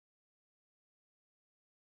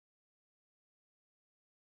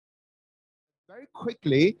very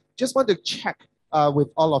quickly, just want to check with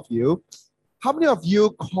all of you. How many of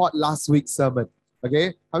you caught last week's sermon?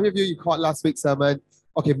 Okay, how many of you caught last week's sermon?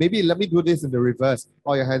 Okay, maybe let me do this in the reverse.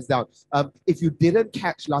 All your hands down. If you didn't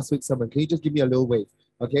catch last week's sermon, can you just give me a little wave?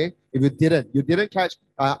 Okay, if you didn't catch.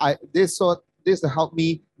 This will help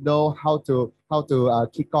me know how to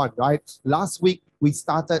kick on. Right. Last week we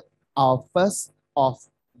started our first of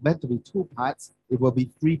meant to be 2 parts. It will be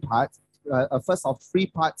 3 parts. First of 3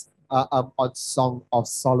 parts on Song of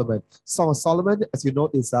Solomon. Song of Solomon, as you know,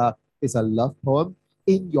 is a love poem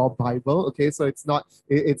in your Bible. Okay, so it's not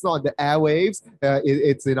on the airwaves.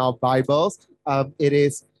 It's in our Bibles. It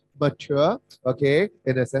is mature. Okay,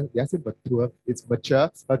 in a sense, yes, it's mature. It's mature.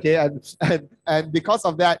 Okay, and because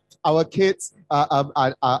of that, our kids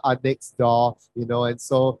are next door. And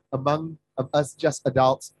so among us just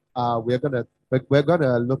adults, we're gonna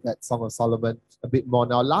look at Song of Solomon a bit more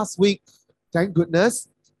now. Last week, thank goodness,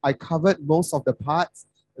 I covered most of the parts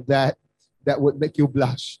that would make you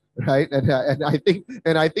blush, right? And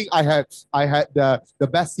I think I had the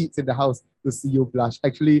best seats in the house to see you blush.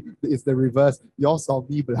 Actually, it's the reverse. You all saw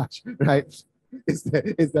me blush, right? It's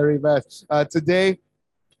the reverse. Today,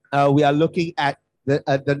 we are looking at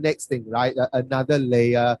the next thing, right? Another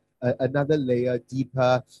layer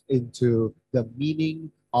deeper into the meaning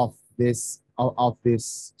of this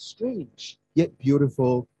strange yet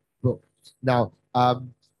beautiful book. Now,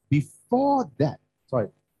 before that, sorry.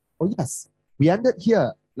 Oh yes, we ended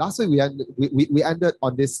here. Last week we ended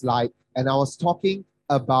on this slide, and I was talking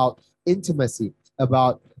about intimacy,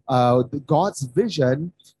 about God's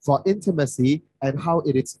vision for intimacy and how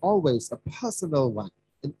it is always a personal one,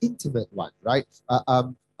 an intimate one, right?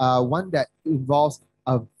 One that involves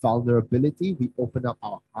a vulnerability. We open up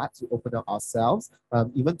our hearts, we open up ourselves,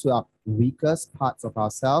 even to our weakest parts of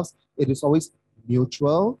ourselves. It is always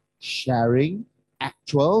mutual, sharing,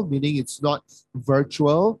 actual, meaning it's not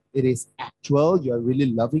virtual, it is actual. You're really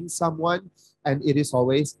loving someone, and it is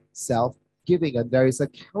always self-giving. And there is a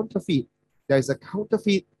counterfeit. There's a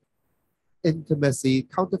counterfeit intimacy,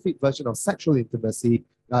 counterfeit version of sexual intimacy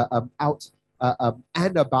out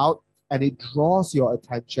and about, and it draws your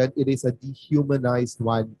attention. It is a dehumanized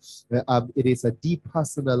one. It is a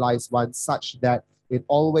depersonalized one, such that it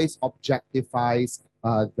always objectifies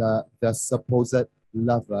the supposed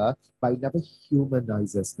lover, but it never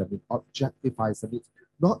humanizes them. It objectifies them. It's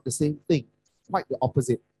not the same thing. Quite the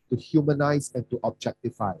opposite. To humanize and to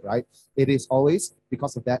objectify, right? It is always,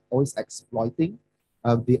 because of that, always exploiting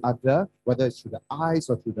the other, whether it's through the eyes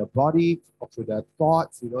or through the body or through their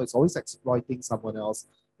thoughts. It's always exploiting someone else.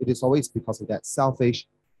 It is always because of that selfish,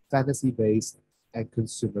 fantasy-based, and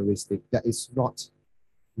consumeristic. That is not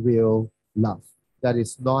real love. That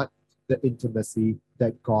is not the intimacy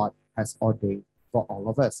that God has ordained for all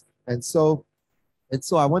of us. And so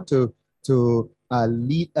I want to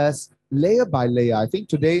lead us layer by layer. I think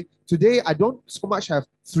today I don't so much have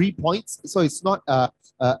 3 points, so it's not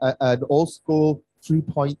an old school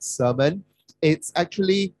 3-point sermon. It's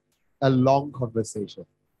actually a long conversation,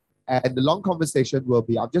 and the long conversation will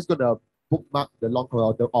be, I'm just going to bookmark the long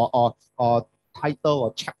or title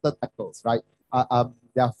or chapter titles, right?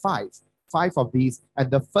 There are five of these,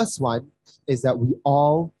 and the first one is that we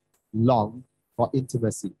all long for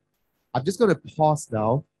intimacy. I'm just going to pause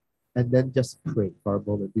now and then just pray for a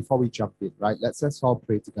moment before we jump in, right? Let's all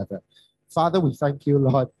pray together. Father, we thank you,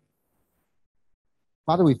 Lord.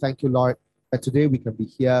 Father, we thank you, Lord, that today we can be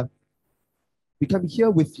here. We can be here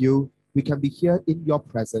with you. We can be here in your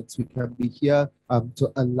presence. We can be here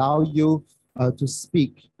to allow you to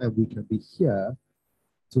speak, and we can be here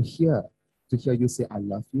to hear you say, I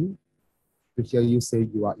love you, to hear you say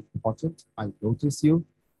you are important, I notice you.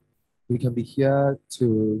 We can be here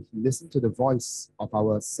to listen to the voice of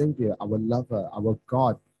our Savior, our lover, our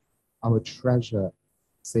God, our treasure,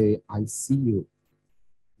 say, I see you.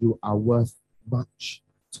 You are worth much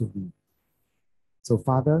to me. So,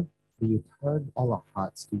 Father, may you turn all our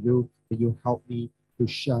hearts to you. May you help me to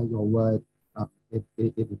share your word in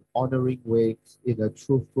an honoring way, in a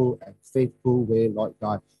truthful and faithful way, Lord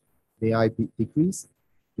God. May I be decreased.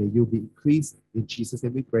 May you be increased. In Jesus'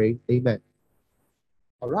 name we pray. Amen.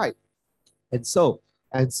 All right. And so,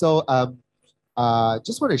 just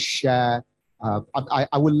want to share.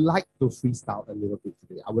 I would like to freestyle a little bit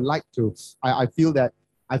today. I would like to. I feel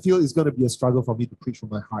it's going to be a struggle for me to preach from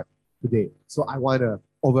my heart today. So I want to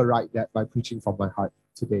override that by preaching from my heart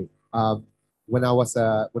today. When I was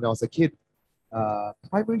a kid,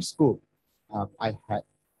 primary school, I had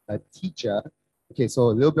a teacher. Okay, so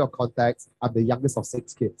a little bit of context. I'm the youngest of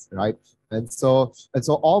 6 kids, right? And so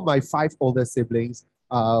all my 5 older siblings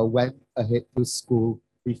went ahead to school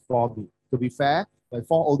before me. To be fair, My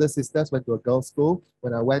four older sisters went to a girls' school.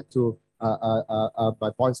 When I went to my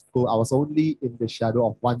boys' school, I was only in the shadow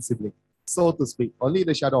of one sibling, so to speak, only in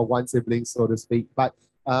the shadow of one sibling, so to speak. But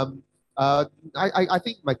um, uh, I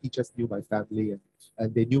think my teachers knew my family,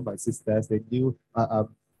 and they knew my sisters. They knew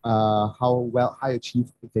how well high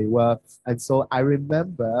achieved they were. And so I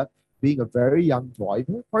remember being a very young boy,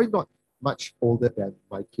 probably not much older than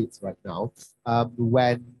my kids right now,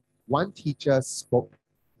 when one teacher spoke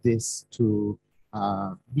this to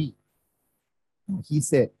me. He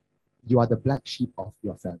said, "You are the black sheep of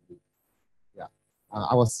your family." Yeah,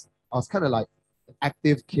 I was kind of like an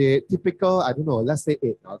active kid, typical. I don't know. Let's say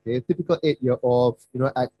eight. Okay, typical 8-year old.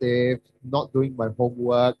 Active, not doing my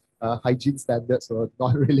homework. Hygiene standards were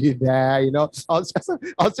not really there. I was just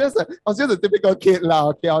a typical kid lah.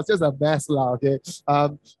 Okay, I was just a mess lah. Okay,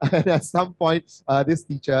 and at some point, this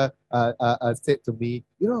teacher said to me,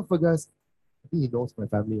 Fergus, I think he knows my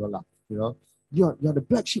family a lot. You're the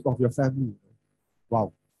black sheep of your family.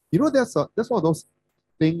 Wow. That's one of those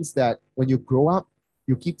things that when you grow up,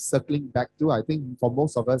 you keep circling back to. I think for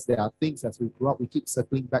most of us, there are things as we grow up, we keep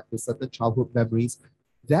circling back to certain childhood memories.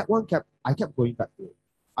 That one I kept going back to it.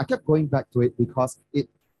 I kept going back to it because it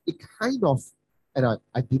kind of, and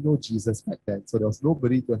I didn't know Jesus back then, so there was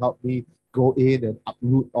nobody to help me go in and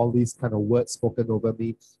uproot all these kind of words spoken over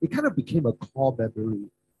me. It kind of became a core memory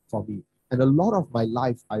for me. And a lot of my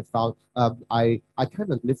life, I found, I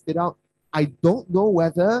kind of lived it out. I don't know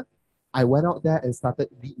whether I went out there and started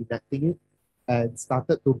reenacting it and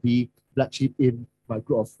started to be black sheep in my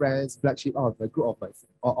group of friends, black sheep out of my group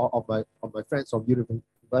of my friends from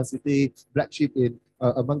university, black sheep in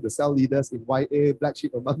among the cell leaders in YA, black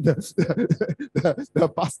sheep among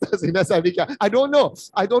the pastors in SMBK. I don't know.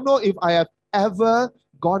 I don't know if I have ever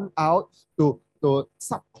gone out to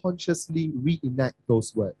subconsciously reenact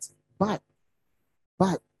those words. But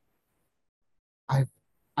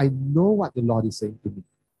I know what the Lord is saying to me.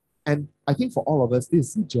 And I think for all of us, this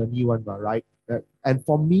is a journey one, right? And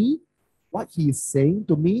for me, what he is saying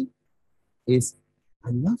to me is, I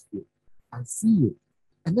love you. I see you.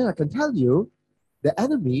 And then I can tell you, the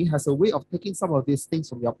enemy has a way of taking some of these things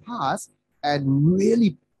from your past and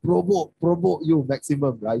really provoke you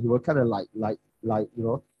maximum, right? He will kind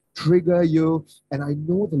of trigger you. And I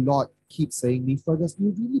know the Lord keeps saying me, Fergus, do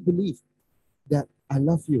you really believe that I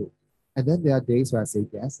love you? And then there are days where I say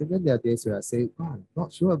yes, and then there are days where I say, oh, I'm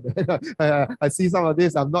not sure, man. I see some of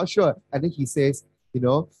this, I'm not sure. And then he says,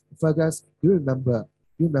 Fergus, do you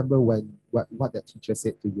remember when what that teacher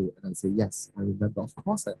said to you? And I say, yes, I remember. Of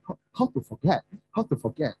course, how to forget? How to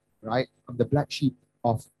forget, right? I'm the black sheep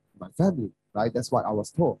of my family, right? That's what I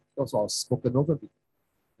was told. That's what was spoken over me.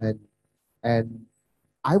 And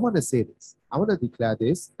I want to say this. I want to declare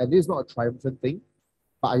this, and this is not a triumphant thing,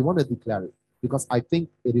 but I want to declare it because I think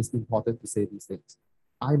it is important to say these things.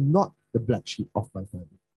 I'm not the black sheep of my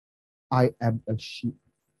family. I am a sheep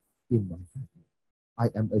in my family. I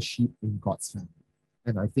am a sheep in God's family.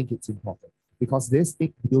 And I think it's important because this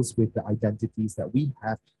it deals with the identities that we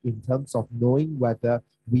have in terms of knowing whether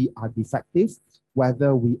we are defective,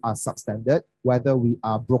 whether we are substandard, whether we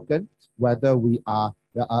are broken, whether we are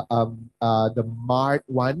the marred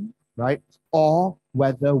one, right? Or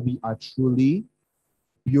whether we are truly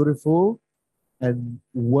beautiful and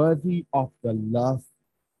worthy of the love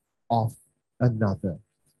of another.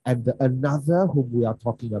 And the another whom we are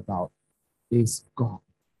talking about is God.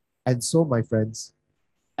 And so, my friends,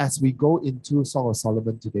 as we go into Song of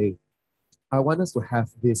Solomon today, I want us to have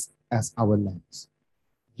this as our lens.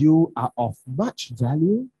 You are of much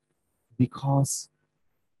value because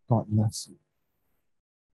God loves you.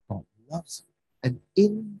 God loves you. And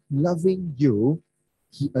in loving you,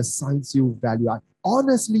 he assigns you value. I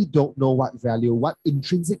honestly don't know what value, what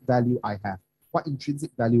intrinsic value I have, what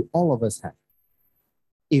intrinsic value all of us have,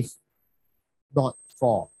 if not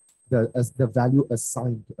for the value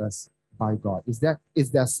assigned to us by God. Is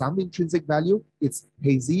there some intrinsic value? It's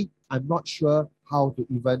hazy. I'm not sure how to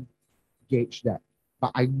even gauge that.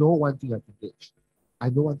 But I know one thing I can gauge. I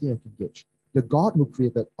know one thing I can gauge. The God who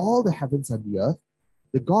created all the heavens and the earth,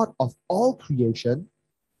 the God of all creation,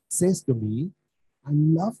 says to me, I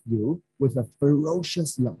love you with a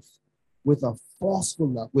ferocious love, with a forceful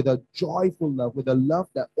love, with a joyful love, with a love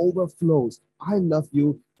that overflows. I love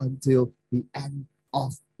you until the end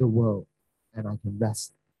of the world. And I can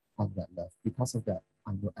rest on that love. Because of that,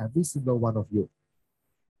 I know every single one of you,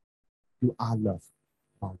 you are loved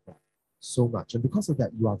by God so much. And because of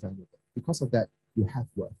that, you are valuable. Because of that, you have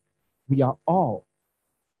worth. We are all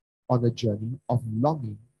on a journey of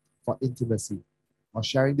longing for intimacy. I was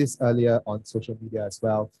sharing this earlier on social media as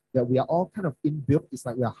well, that we are all kind of inbuilt. It's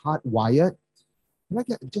like we are hardwired Can I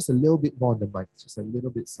get just a little bit more on the mic? Just a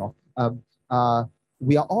little bit soft.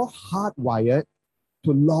 We are all hardwired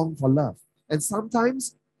to long for love. And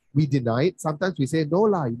sometimes we deny it. Sometimes we say, no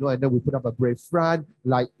lah, and then we put up a brave front,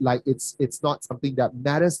 like it's not something that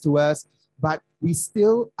matters to us. But we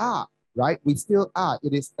still are, right? We still are.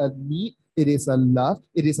 It is a need, it is a love,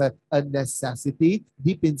 it is a necessity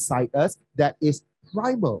deep inside us that is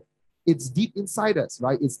primal. It's deep inside us,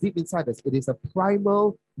 right? It's deep inside us. It is a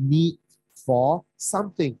primal need for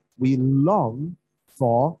something. We long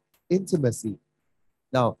for intimacy.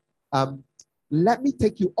 Now, let me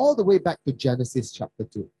take you all the way back to Genesis chapter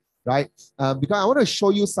 2, right? Because I want to show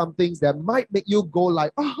you some things that might make you go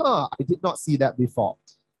like, aha, I did not see that before.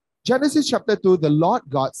 Genesis chapter 2, the Lord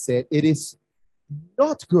God said, it is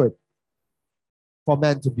not good for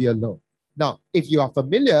man to be alone. Now, if you are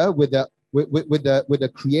familiar with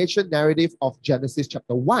the creation narrative of Genesis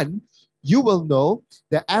chapter 1, you will know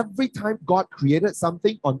that every time God created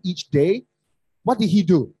something on each day, what did he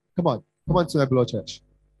do? Come on, Sungei Buloh Church.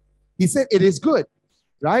 He said, it is good,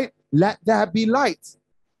 right? Let there be light.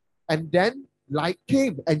 And then light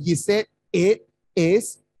came, and he said, it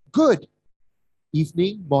is good.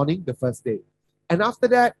 Evening, morning, the first day. And after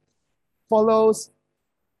that follows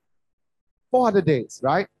 4 other days,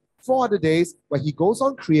 right? 4 other days where he goes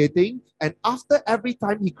on creating, and after every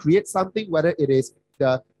time he creates something, whether it is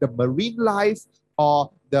the marine life or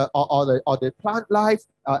the plant life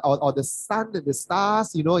or the sun and the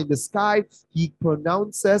stars, in the sky, he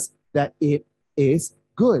pronounces that it is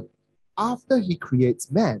good. After he creates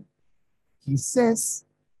man, he says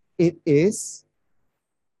it is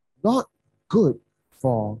not good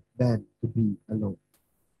for man to be alone.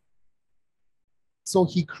 So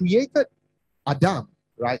he created Adam,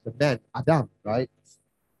 right? The man, Adam, right?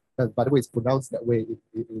 And by the way, it's pronounced that way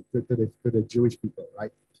to the Jewish people,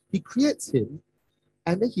 right? He creates him,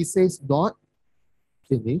 and then he says, not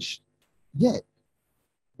finished yet.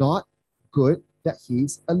 Not good that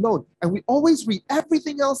he's alone. And we always read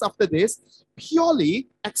everything else after this purely,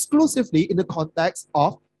 exclusively in the context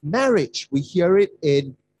of marriage. We hear it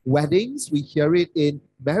in weddings, we hear it in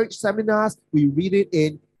marriage seminars, we read it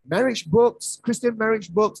in marriage books, Christian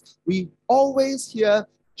marriage books. We always hear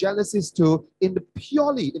Genesis 2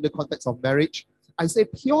 purely in the context of marriage. I say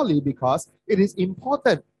purely because it is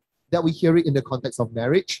important that we hear it in the context of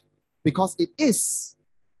marriage, because it is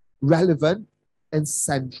relevant and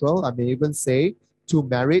central, I may even say, to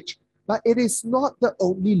marriage, but it is not the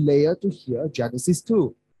only layer to hear Genesis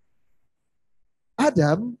 2.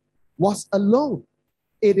 Adam was alone.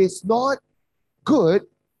 It is not good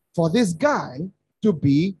for this guy to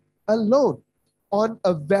be alone. On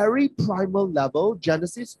a very primal level,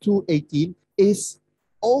 Genesis 2:18 is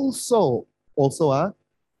also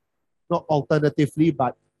not alternatively,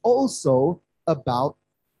 but also about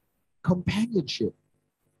companionship.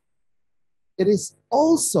 It is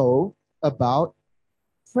also about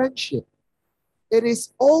friendship. It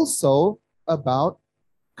is also about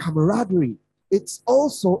camaraderie. It's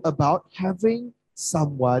also about having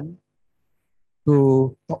someone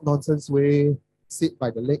to talk nonsense with, sit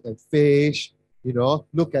by the lake and fish,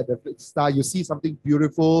 look at the star. You see something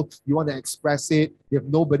beautiful, you want to express it. You have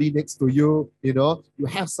nobody next to you, you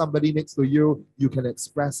have somebody next to you. You can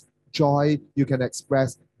express joy, you can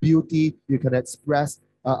express beauty, you can express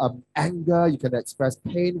anger, you can express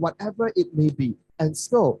pain, whatever it may be. And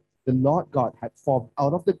so the Lord God had formed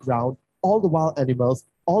out of the ground all the wild animals,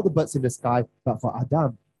 all the birds in the sky, but for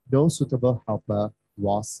Adam, no suitable helper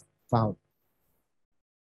was found.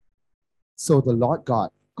 So the Lord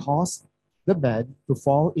God caused the man to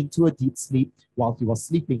fall into a deep sleep. While he was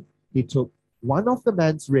sleeping, he took one of the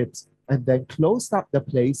man's ribs and then closed up the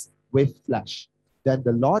place with flesh. Then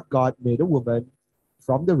the Lord God made a woman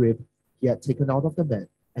from the rib he had taken out of the man,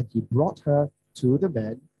 and he brought her to the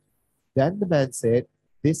man. Then the man said,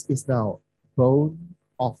 this is now bone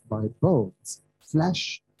of my bones,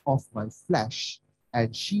 flesh of my flesh,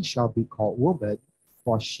 and she shall be called woman,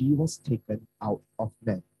 for she was taken out of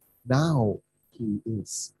man. Now he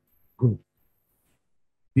is good.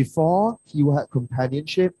 Before he had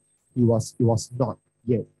companionship, he was not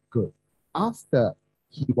yet good. After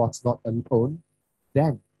he was not alone,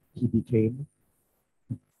 then he became.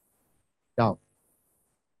 Now,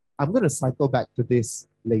 I'm going to cycle back to this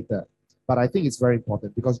later, but I think it's very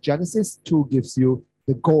important because Genesis 2 gives you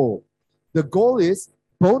the goal. The goal is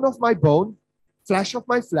bone of my bone, flesh of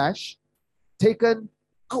my flesh, taken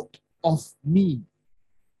out of me,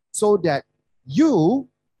 so that you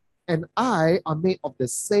and I are made of the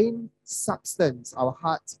same substance. Our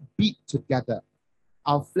hearts beat together.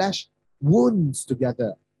 Our flesh wounds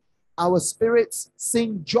together. Our spirits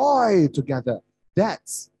sing joy together.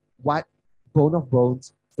 That's what bone of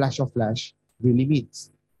bones, flesh of flesh really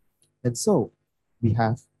means. And so we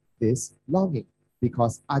have this longing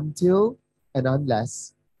because until and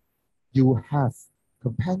unless you have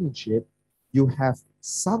companionship, you have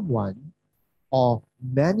someone or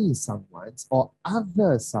many someones or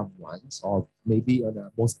other someones, or maybe on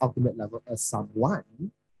a most ultimate level, a someone,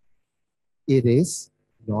 it is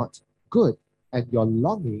not good. And your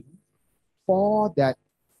longing for that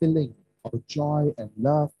feeling of joy and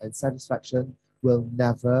love and satisfaction will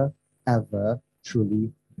never, ever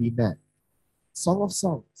truly be met. Song of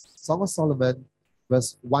Songs, Song of Solomon,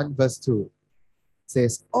 verse 1, verse 2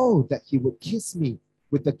 says, "Oh, that he would kiss me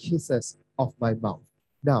with the kisses of my mouth."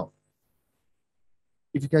 Now,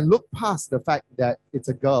 if you can look past the fact that it's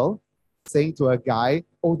a girl saying to a guy,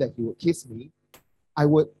 "Oh, that he would kiss me," I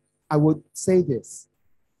would say this.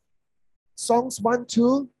 Songs 1,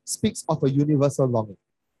 2 speaks of a universal longing.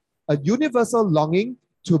 A universal longing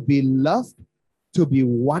to be loved, to be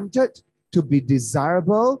wanted, to be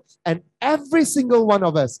desirable, and every single one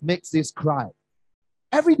of us makes this cry.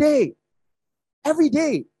 Every day. Every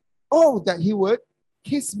day. Oh, that he would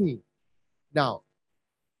kiss me. Now,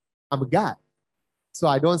 I'm a guy, so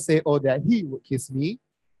I don't say, "Oh, that he would kiss me."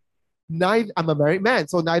 Neither, I'm a married man,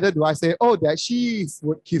 so neither do I say, "Oh, that she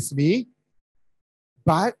would kiss me."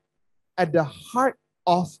 But at the heart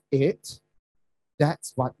of it,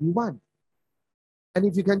 that's what we want. And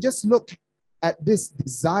if you can just look at this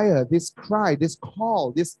desire, this cry, this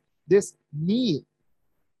call, this need,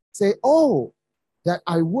 say, "Oh, that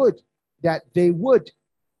I would, that they would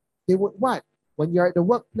what?" When you're at the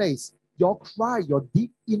workplace, your cry, your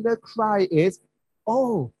deep inner cry is,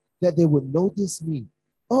 "Oh, that they would notice me.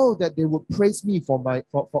 Oh, that they would praise me for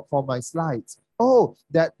my slides. Oh,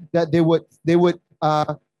 that they would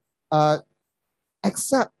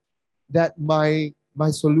accept that my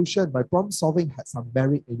solution, my problem solving had some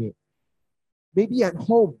merit in it." Maybe at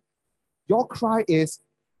home, your cry is,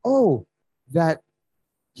 "Oh, that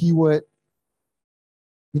he would,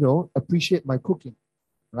 appreciate my cooking,"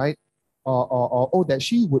 right? Or "Oh, that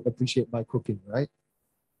she would appreciate my cooking," right?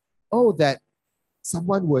 "Oh, that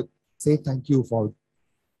someone would say thank you for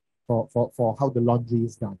how the laundry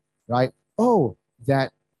is done," right? "Oh,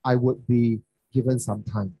 that I would be given some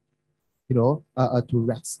time, to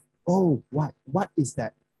rest." "Oh, what is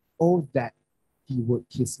that?" "Oh, that he would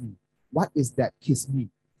kiss me." What is that kiss me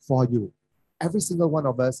for you? Every single one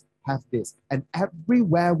of us have this. And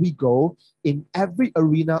everywhere we go, in every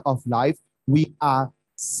arena of life, we are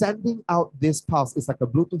sending out this pulse. It's like a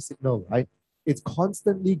Bluetooth signal, right? It's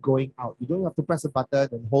constantly going out. You don't have to press a button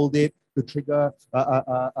and hold it to trigger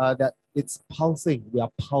that it's pulsing. We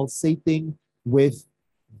are pulsating with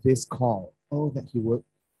this call. "Oh, that he would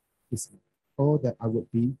kiss me. Oh, that I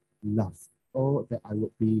would be loved. Oh, that I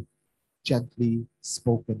would be gently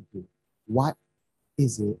spoken to." What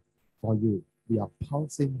is it for you? We are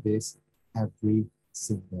pulsing this every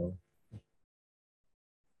single day.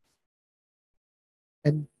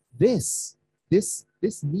 And this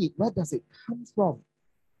need, where does it come from?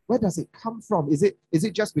 Where does it come from? Is it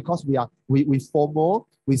just because we FOMO?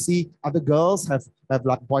 We see other girls have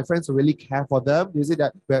like boyfriends who really care for them. Is it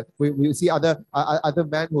that we see other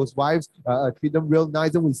men whose wives treat them real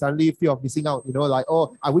nice, and we suddenly feel of missing out? Like,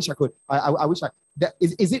 "Oh, I wish I could. I wish I." That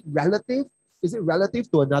is it relative? Is it relative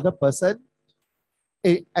to another person?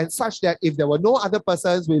 And such that if there were no other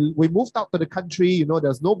persons, we moved out to the country,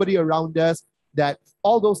 there's nobody around us, that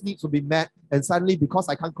all those needs will be met, and suddenly, because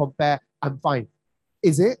I can't compare, I'm fine.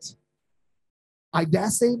 Is it? I dare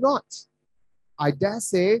say not. I dare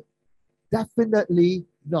say definitely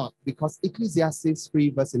not, because Ecclesiastes 3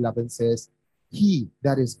 verse 11 says, "He,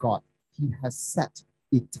 that is God, he has set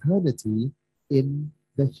eternity in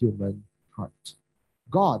the human heart."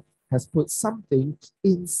 God has put something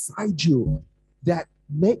inside you that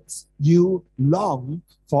makes you long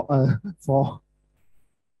for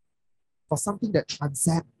something that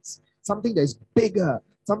transcends, something that is bigger,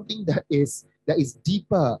 something that is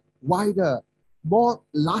deeper, wider, more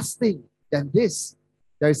lasting than this.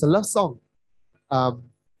 There is a love song,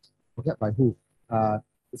 forget by who.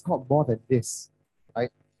 It's called "More Than This,"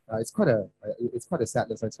 right? It's quite a sad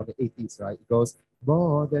love song. It's from the 80s, right? It goes,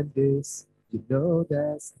 "More than this,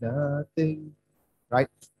 there's nothing," right?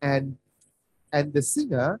 And the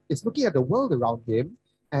singer is looking at the world around him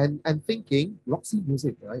and thinking, Roxy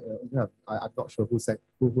Music, right? I'm not sure who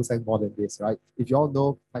sang "More Than This," right? If you all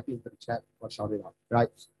know, type it into the chat or shout it out, right?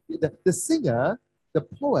 The singer, the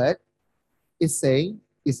poet, is saying,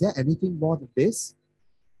 "Is there anything more than this?"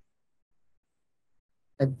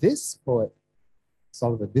 And this poet,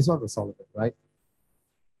 Solomon, this one was Solomon, right?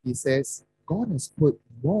 He says, God has put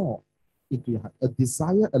more into your heart. A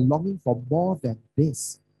desire, a longing for more than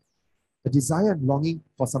this. A desire and longing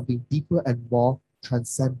for something deeper and more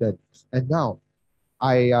transcendent. And now,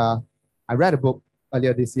 I read a book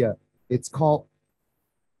earlier this year. It's called,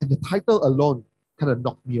 and the title alone kind of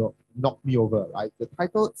knocked me over, right? The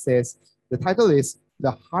title is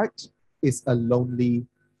The Heart is a Lonely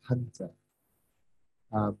Hunter.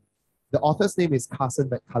 The author's name is Carson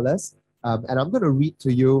McCullers, and I'm going to read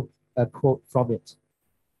to you a quote from it.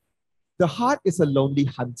 The heart is a lonely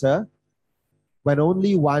hunter when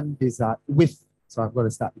only one desire so I'm going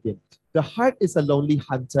to start again. The heart is a lonely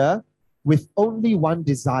hunter with only one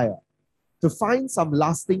desire, to find some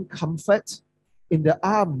lasting comfort in the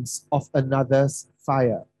arms of another's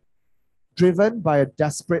fire. Driven by a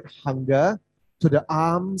desperate hunger to the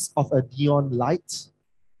arms of a neon light,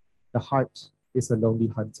 the heart is a lonely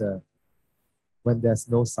hunter when there's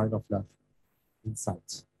no sign of love in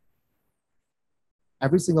sight.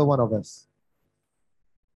 Every single one of us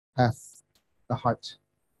have a heart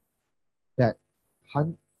that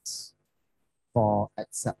hunts for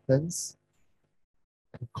acceptance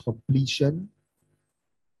and completion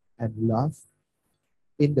and love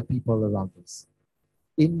in the people around us,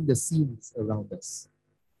 in the scenes around us.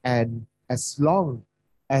 And as long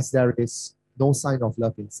as there is no sign of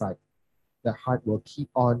love inside, the heart will keep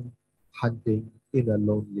on hunting in a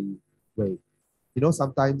lonely way. You know,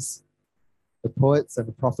 sometimes the poets and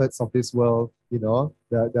the prophets of this world, you know,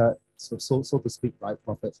 so to speak, right?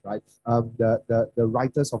 Prophets, right? The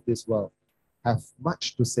writers of this world have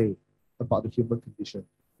much to say about the human condition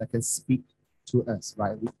that can speak to us,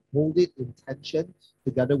 right? We hold it in tension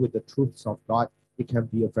together with the truths of God. It can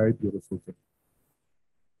be a very beautiful thing.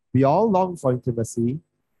 We all long for intimacy,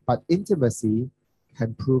 but intimacy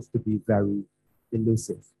can prove to be very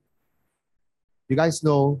elusive. You guys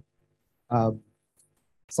know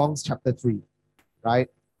Songs chapter 3, right?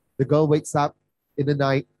 The girl wakes up in the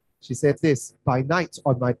night. She said this, "By night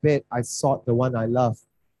on my bed, I sought the one I love.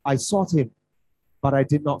 I sought him, but I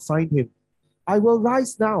did not find him. I will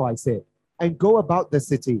rise now," I said, "and go about the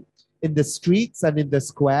city. In the streets and in the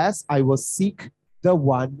squares, I will seek the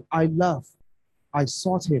one I love. I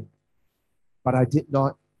sought him, but I did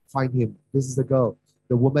not find him." This is the girl,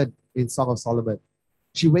 the woman in Song of Solomon.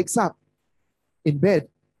 She wakes up in bed,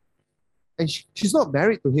 and she's not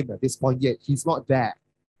married to him at this point yet. He's not there.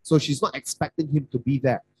 So she's not expecting him to be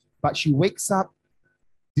there. But she wakes up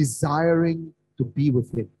desiring to be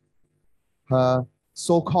with him. Her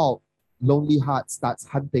so-called lonely heart starts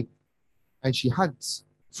hunting, and she hunts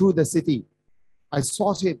through the city. I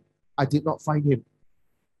sought him, I did not find him.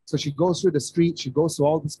 So she goes through the street, she goes to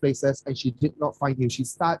all these places, and she did not find him. She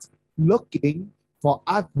starts looking for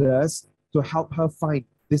others to help her find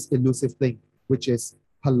this elusive thing, which is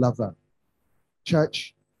her lover.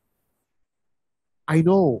 Church, I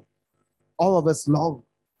know all of us long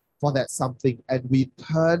for that something, and we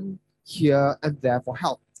turn here and there for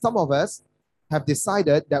help. Some of us have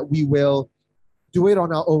decided that we will do it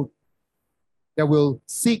on our own, that we'll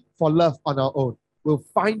seek for love on our own. We'll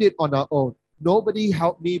find it on our own. Nobody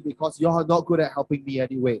help me because you're not good at helping me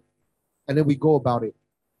anyway. And then we go about it.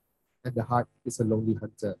 And the heart is a lonely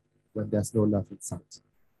hunter when there's no love inside.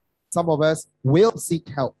 Some of us will seek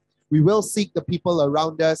help. We will seek the people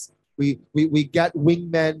around us. We get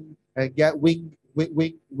wingmen and get wing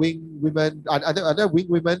women. Are there wing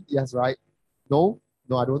women? Yes, right? No,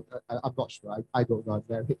 I don't. I'm not sure. I don't know. I'm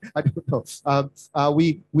married. I don't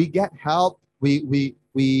know. We get help. We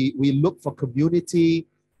look for community,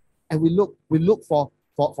 and we look for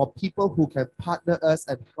people who can partner us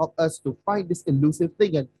and help us to find this elusive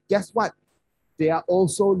thing. And guess what? They are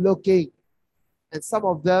also looking. And some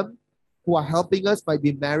of them who are helping us might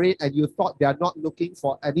be married, and you thought they are not looking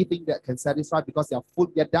for anything that can satisfy because they are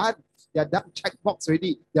full, they're done. They're done, checkbox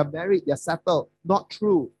already. They're married, they're settled. Not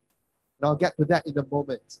true. And I'll get to that in a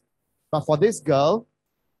moment. But for this girl,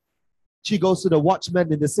 she goes to the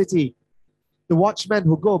watchmen in the city. The watchmen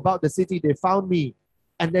who go about the city, they found me.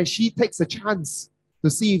 And then she takes a chance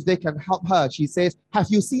to see if they can help her. She says,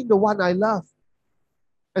 "Have you seen the one I love?"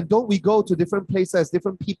 And don't we go to different places,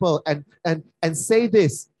 different people, and say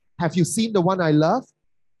this, "Have you seen the one I love?"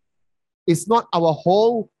 It's not our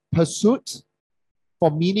whole pursuit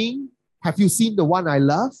for meaning. Have you seen the one I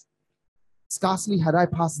love? Scarcely had I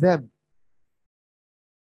passed them.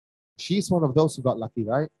 She's one of those who got lucky,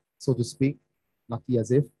 right? So to speak, lucky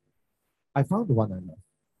as if. I found the one I love.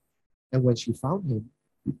 And when she found him,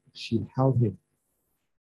 she held him.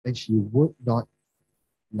 And she would not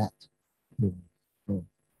let him go.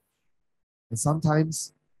 And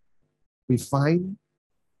sometimes we find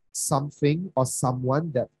something or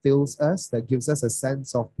someone that fills us, that gives us a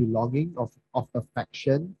sense of belonging, of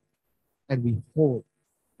affection. and we hold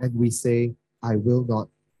and we say, I will not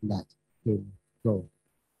let him go.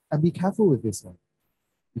 And be careful with this one.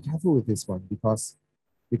 Be careful with this one because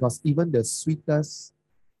even the sweetest,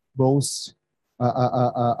 most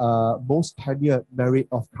most tenured married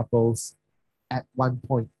of couples at one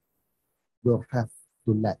point will have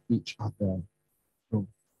to let each other go.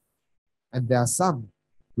 And there are some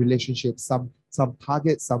relationships, some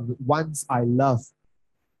targets, some ones I love.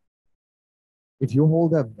 If you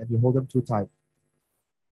hold them and you hold them too tight,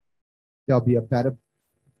 there'll be a better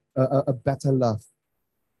love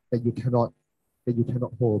that you cannot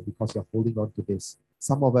hold because you're holding on to this.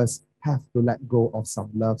 Some of us have to let go of some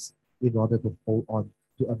loves in order to hold on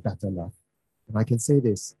to a better love. And I can say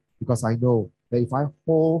this because I know that if I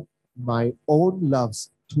hold my own loves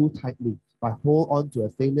too tightly, if I hold on to a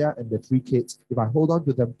failure and the 3 kids, if I hold on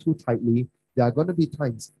to them too tightly, there are going to be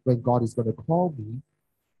times when God is going to call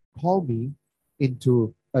me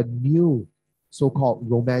into a new so-called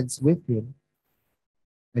romance with him,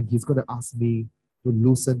 and he's going to ask me to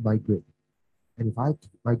loosen my grip. And if I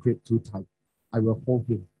keep my grip too tight, I will hold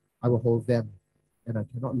him, I will hold them, and I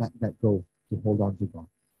cannot let that go to hold on to God.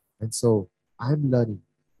 And so I'm learning,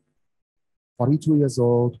 42 years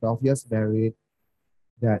old, 12 years married,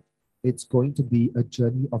 that it's going to be a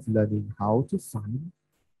journey of learning how to find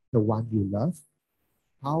the one you love,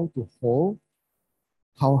 how to hold,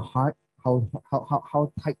 how hard,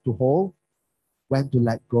 how tight to hold, when to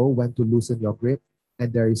let go, when to loosen your grip.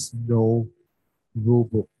 And there is no rule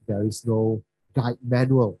book, there is no guide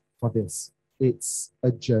manual for this. It's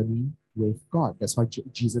a journey with God. That's why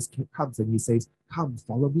Jesus comes and he says, come,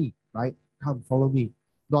 follow me, right? Come, follow me.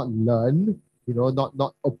 Not learn,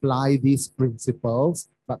 not apply these principles,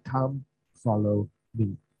 but come, follow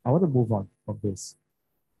me. I want to move on from this.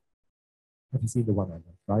 Have you seen the one I love,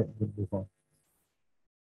 right? I'm going to move on.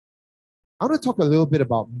 I want to talk a little bit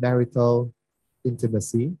about marital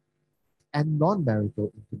intimacy and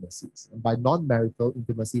non-marital intimacies. And by non-marital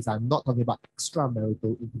intimacies, I'm not talking about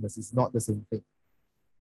extramarital intimacies, not the same thing.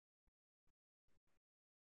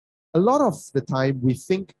 A lot of the time, we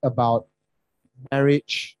think about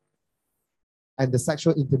marriage and the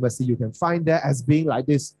sexual intimacy you can find there as being like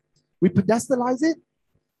this. We pedestalize it.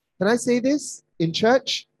 Can I say this in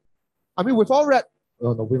church? I mean, we've not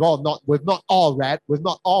all read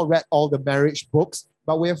all the marriage books,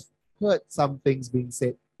 but we've heard some things being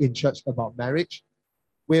said in church about marriage.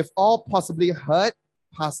 We've all possibly heard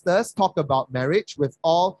pastors talk about marriage. We've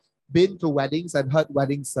all been to weddings and heard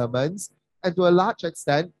wedding sermons. And to a large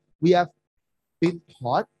extent, we have been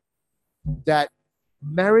taught that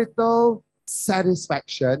marital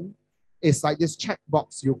satisfaction is like this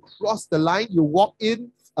checkbox. You cross the line, you walk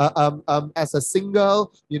in as a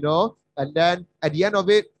single, and then at the end of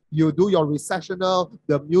it, you do your recessional,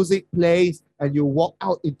 the music plays, and you walk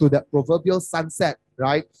out into that proverbial sunset,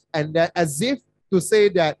 right? And then as if to say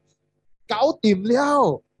that, "Gao dim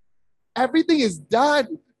liao, everything is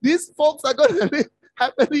done. These folks are going to live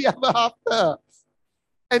happily ever after."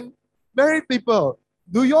 And married people,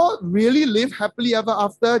 do you all really live happily ever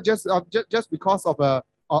after just because of a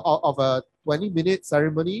 20-minute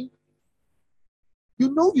ceremony?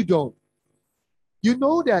 You know you don't. You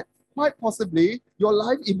know that quite possibly your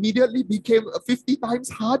life immediately became 50 times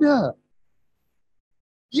harder.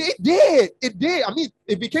 Yeah, it did. It did. I mean,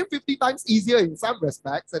 it became 50 times easier in some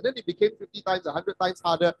respects, and then it became 50 times, 100 times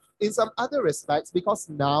harder in some other respects, because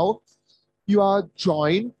now you are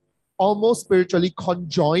joined, almost spiritually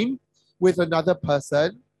conjoined with another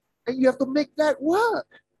person, and you have to make that work.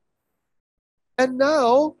 And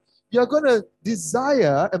now you're going to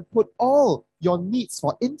desire and put all your needs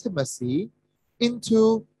for intimacy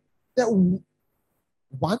into that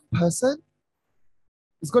one person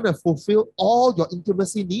is going to fulfill all your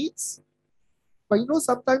intimacy needs. But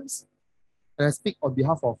sometimes, and I speak on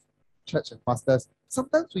behalf of church and pastors,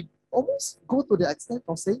 sometimes we almost go to the extent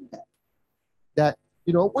of saying that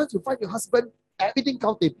once you find your husband, everything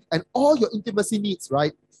counted, and all your intimacy needs,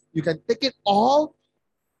 right? You can take it all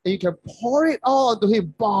and you can pour it all onto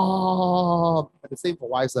him. Boom! And the same for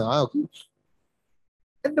wives. Okay.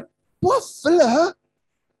 And the poor fella,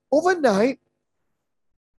 overnight,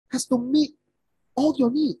 has to meet all your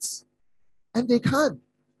needs. And they can't.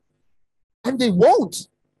 And they won't.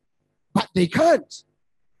 But they can't.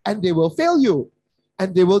 And they will fail you.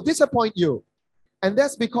 And they will disappoint you. And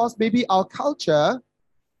that's because maybe our culture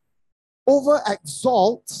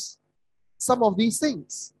over-exalts some of these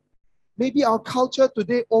things. Maybe our culture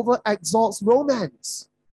today over-exalts romance.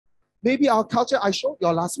 Maybe our culture, I showed you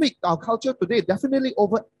last week, our culture today definitely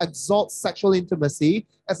over-exalts sexual intimacy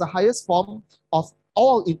as the highest form of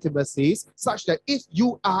all intimacies, such that if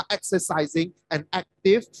you are exercising and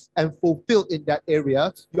active and fulfilled in that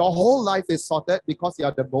area, your whole life is sorted because you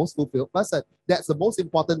are the most fulfilled person. That's the most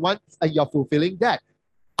important one, and you're fulfilling that.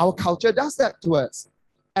 Our culture does that to us.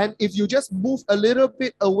 And if you just move a little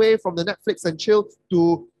bit away from the Netflix and chill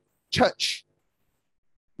to church,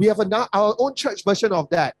 we have our own church version of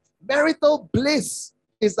that. Marital bliss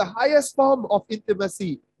is the highest form of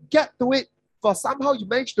intimacy. Get to it. For somehow you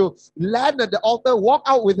manage to land at the altar, walk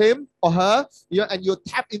out with him or her, and you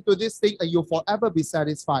tap into this thing and you'll forever be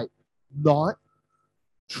satisfied. Not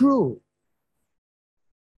true.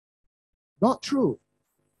 Not true.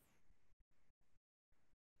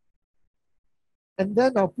 And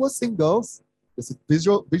then our poor singles, there's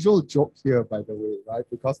a visual joke here, by the way, right?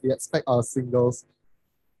 Because we expect our singles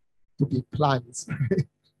to be plants. Right?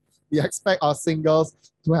 We expect our singles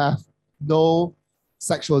to have no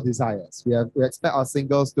sexual desires. We expect our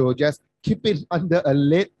singles to just keep it under a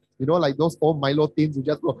lid, like those old Milo tins who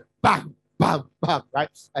just go bang, bang, bang, right?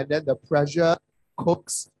 And then the pressure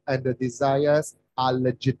cooks and the desires are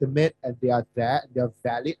legitimate and they are there, and they're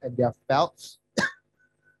valid and they're felt.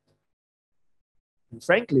 And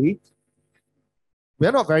frankly,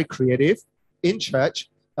 we're not very creative in church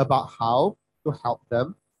about how to help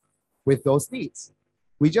them with those needs.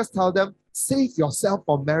 We just tell them, save yourself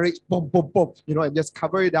for marriage, boom, boom, boom, and just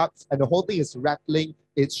cover it up. And the whole thing is rattling,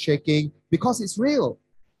 it's shaking, because it's real.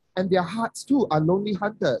 And their hearts too are lonely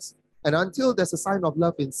hunters. And until there's a sign of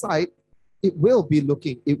love inside, it will be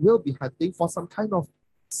looking, it will be hunting for some kind of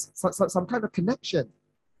connection.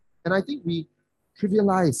 And I think we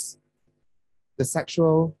trivialize the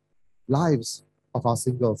sexual lives of our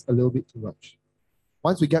singles a little bit too much.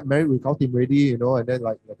 Once we get married, we got him ready, and then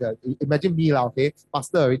imagine me, okay,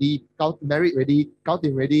 pastor already, married ready, got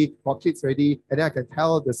him ready, got kids ready, and then I can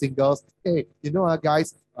tell the singles, hey,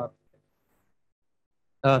 guys,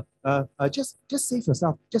 just save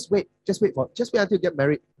yourself. Just wait until you get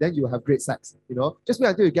married, then you will have great sex. Just wait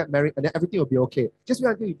until you get married, and then everything will be okay. Just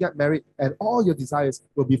wait until you get married, and all your desires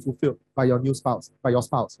will be fulfilled by your new spouse, by your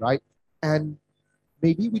spouse, right? And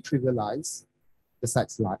maybe we trivialize the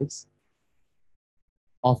sex lives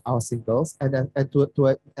of our singles, and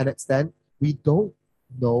to an extent, we don't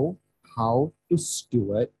know how to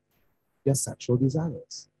steward their sexual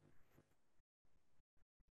desires.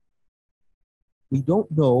 We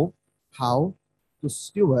don't know how to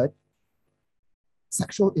steward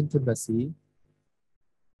sexual intimacy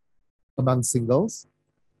among singles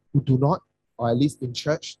who do not, or at least in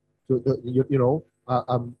church,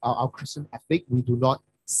 our Christian ethic, we do not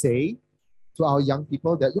say to our young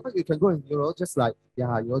people that you can go and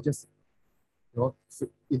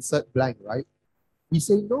insert blank, right? We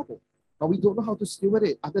say no, but we don't know how to steward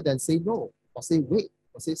it other than say no, or say wait,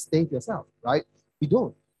 or say stay yourself, right? We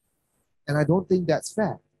don't. And I don't think that's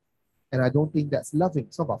fair. And I don't think that's loving.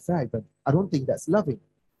 It's not about fair, but I don't think that's loving.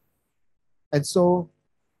 And so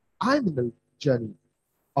I'm in the journey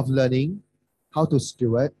of learning how to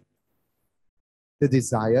steward the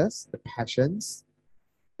desires, the passions,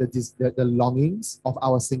 the longings of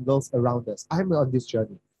our singles around us. I'm on this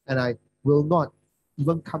journey, and I will not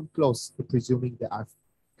even come close to presuming that I've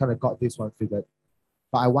kind of got this one figured.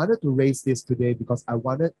 But I wanted to raise this today because I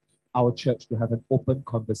wanted our church to have an open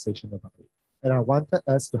conversation about it. And I wanted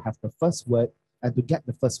us to have the first word and to get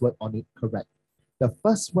the first word on it correct. The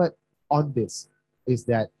first word on this is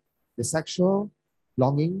that the sexual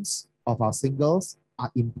longings of our singles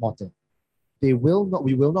are important. We will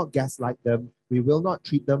not gaslight them. We will not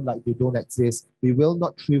treat them like they don't exist. We will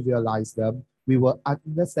not trivialize them. We will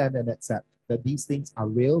understand and accept that these things are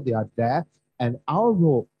real, they are there, and our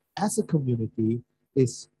role as a community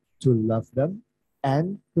is to love them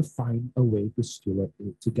and to find a way to steward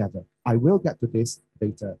it together. I will get to this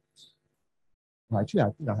later. Well, actually,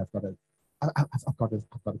 I think I've got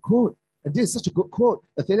a quote. And this is such a good quote.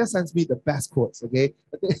 Athalia sends me the best quotes, okay?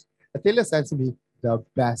 Athalia sends me the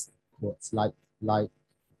best quotes. Like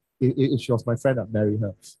if she was my friend, I'd marry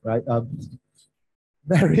her, right?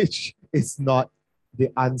 Marriage is not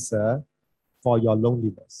the answer for your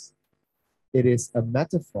loneliness. It is a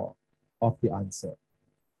metaphor of the answer.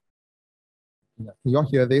 Can you all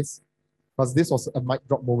hear this? Because this was a mic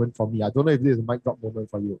drop moment for me. I don't know if this is a mic drop moment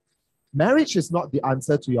for you. Marriage is not the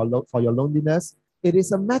answer to for your loneliness. It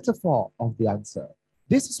is a metaphor of the answer.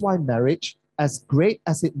 This is why marriage, as great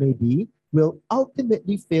as it may be, will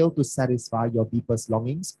ultimately fail to satisfy your deepest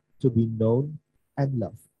longings to be known and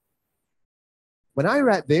loved. When I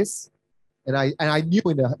read this, and I knew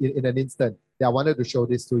in an instant that I wanted to show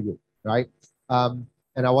this to you, right?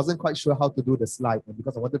 And I wasn't quite sure how to do the slide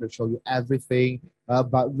because I wanted to show you everything,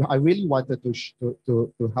 but I really wanted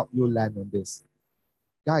to help you land on this.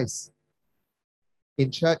 Guys,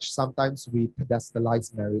 in church, sometimes we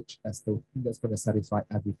pedestalize marriage as the thing that's going to satisfy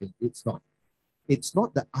everything. It's not. It's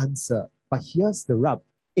not the answer. But here's the rub.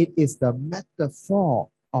 It is the metaphor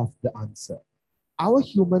of the answer. Our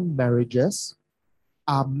human marriages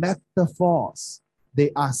are metaphors.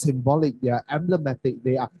 They are symbolic, they are emblematic,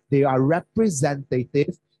 they are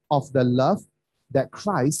representative of the love that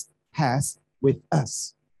Christ has with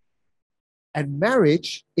us. And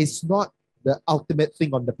marriage is not the ultimate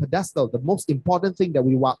thing on the pedestal. The most important thing that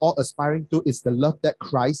we are all aspiring to is the love that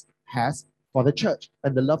Christ has for the church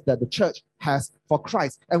and the love that the church has for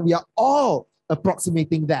Christ. And we are all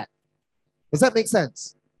approximating that. Does that make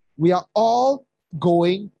sense? We are all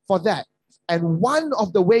going for that. And one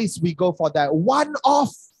of the ways we go for that, one of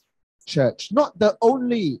church, not the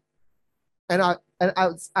only. And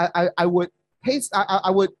I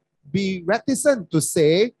would be reticent to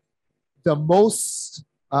say the most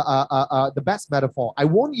the best metaphor. I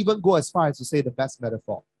won't even go as far as to say the best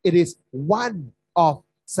metaphor. It is one of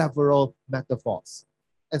several metaphors.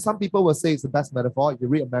 And some people will say it's the best metaphor. If you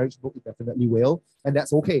read a marriage book, it definitely will. And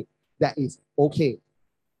that's okay. That is okay.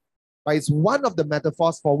 But it's one of the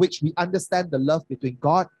metaphors for which we understand the love between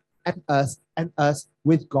God and us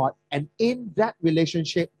with God. And in that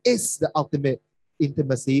relationship is the ultimate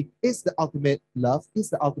intimacy, is the ultimate love, is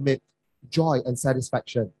the ultimate joy and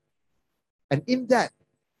satisfaction. And in that,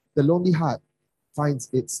 the lonely heart finds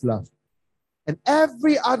its love. And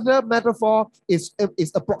every other metaphor is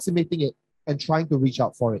approximating it and trying to reach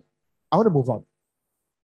out for it. I want to move on.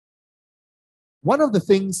 One of the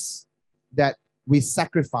things that we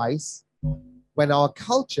sacrifice when our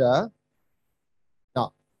culture,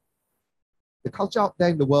 now, the culture out there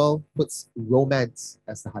in the world puts romance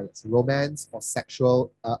as the highest. Romance or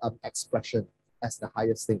sexual expression as the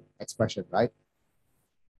highest thing, expression, right?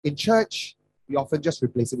 In church, we often just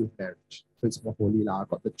replace it with marriage. So it's more holy lah,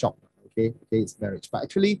 got the job, okay, it's marriage. But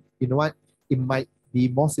actually, you know what? It might be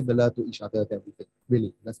more similar to each other than we think.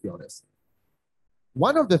 Really, let's be honest.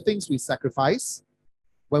 One of the things we sacrifice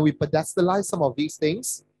when we pedestalize some of these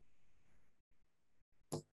things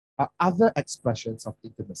are other expressions of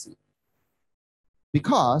intimacy.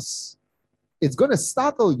 Because it's going to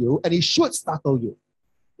startle you, and it should startle you.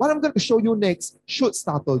 What I'm going to show you next should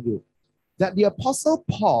startle you. That the Apostle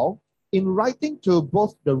Paul, in writing to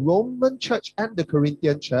both the Roman church and the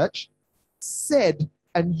Corinthian church, said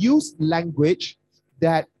and used language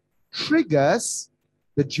that triggers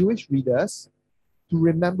the Jewish readers to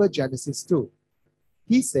remember Genesis 2.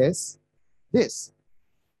 He says this.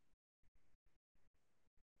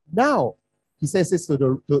 Now, he says this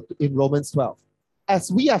in Romans 12.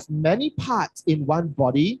 As we have many parts in one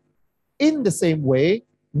body, in the same way,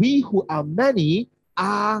 we who are many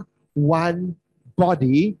are one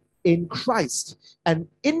body in Christ. And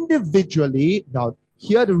individually, now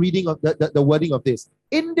hear the reading of the wording of this.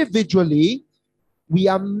 Individually, we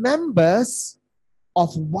are members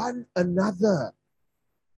of one another.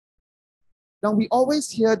 Now, we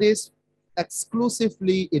always hear this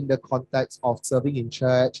exclusively in the context of serving in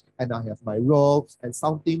church, and I have my role, and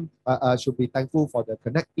some team should be thankful for the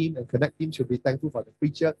connect team, and connect team should be thankful for the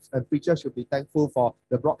preacher, and preacher should be thankful for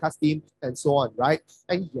the broadcast team, and so on, right?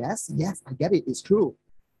 And yes, I get it, it's true.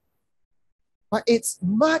 But it's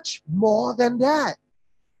much more than that.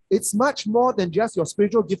 It's much more than just your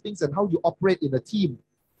spiritual giftings and how you operate in a team.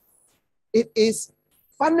 It is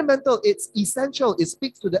fundamental, it's essential. It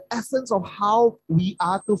speaks to the essence of how we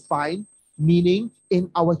are to find meaning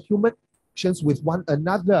in our human actions with one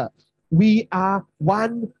another. We are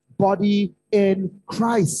one body in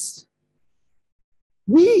Christ.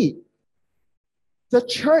 We, the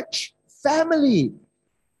church family,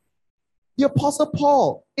 the Apostle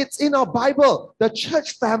Paul, it's in our Bible. The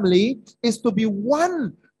church family is to be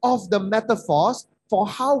one of the metaphors for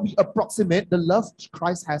how we approximate the love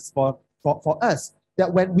Christ has for us.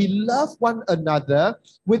 That when we love one another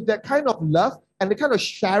with that kind of love and the kind of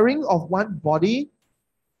sharing of one body,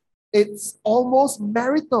 it's almost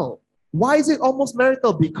marital. Why is it almost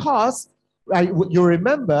marital? Because you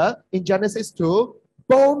remember in Genesis 2,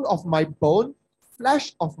 bone of my bone,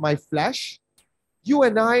 flesh of my flesh, you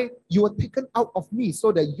and I, you were taken out of me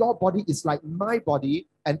so that your body is like my body,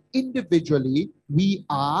 and individually we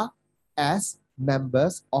are as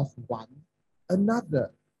members of one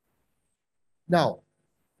another. Now,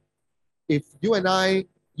 if you and I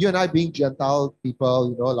being Gentile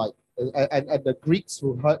people, like, and the Greeks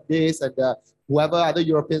who heard this, and whoever other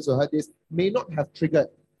Europeans who heard this, may not have triggered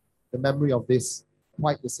the memory of this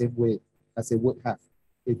quite the same way as they would have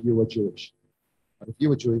if you were Jewish. But if you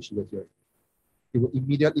were Jewish, you would hear it. It would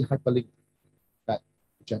immediately hyperlink back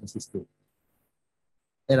to Genesis 2.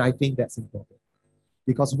 And I think that's important.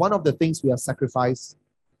 Because one of the things we have sacrificed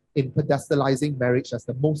in pedestalizing marriage as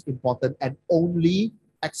the most important and only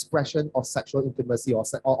expression of sexual intimacy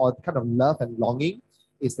or kind of love and longing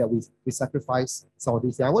is that we sacrifice some of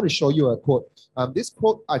these things. I want to show you a quote. This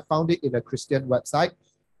quote, I found it in a Christian website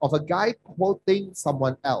of a guy quoting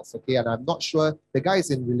someone else, okay? And I'm not sure, the guy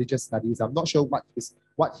is in religious studies. I'm not sure what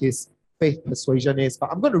his faith persuasion is,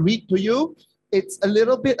 but I'm going to read to you. It's a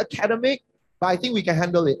little bit academic, but I think we can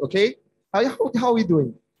handle it, okay? How are we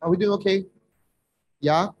doing? Are we doing okay?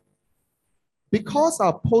 Yeah? Because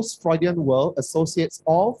our post-Freudian world associates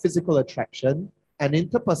all physical attraction and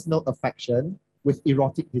interpersonal affection with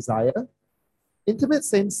erotic desire, intimate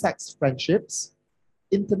same-sex friendships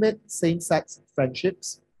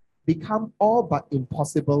become all but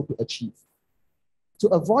impossible to achieve. To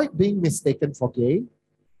avoid being mistaken for gay,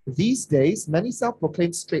 these days, many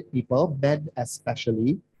self-proclaimed straight people, men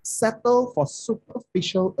especially, settle for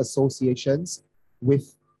superficial associations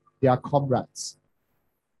with their comrades.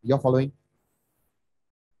 You're following?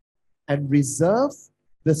 And reserve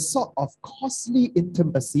the sort of costly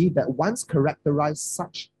intimacy that once characterized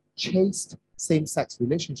such chaste same-sex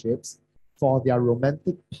relationships for their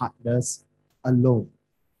romantic partners alone.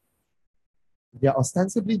 Their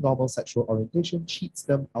ostensibly normal sexual orientation cheats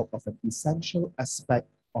them out of an essential aspect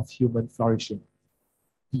of human flourishing,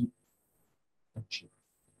 deep friendship.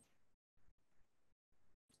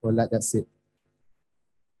 We'll let that sit.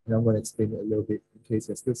 And I'm going to explain it a little bit in case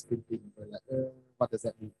you're still thinking, like, what does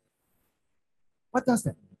that mean? What does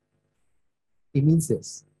that mean? It means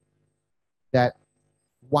this, that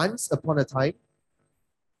once upon a time,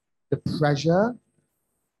 the pressures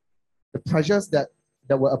that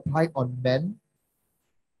were applied on men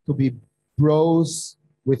to be bros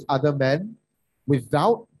with other men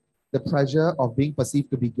without the pressure of being perceived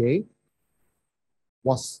to be gay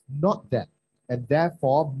was not there. And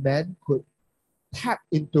therefore, men could tap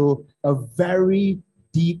into a very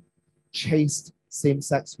deep, chaste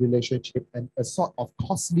same-sex relationship and a sort of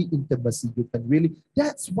costly intimacy. You can really,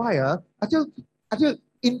 that's why until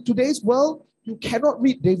in today's world, you cannot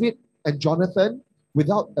read David and Jonathan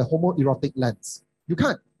without a homoerotic lens. You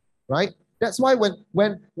can't, right? That's why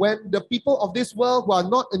when the people of this world who are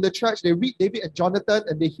not in the church, they read David and Jonathan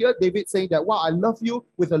and they hear David saying that, wow, I love you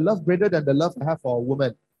with a love greater than the love I have for a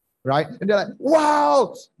woman, right? And they're like,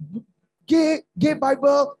 wow, gay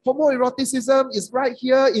Bible, homoeroticism is right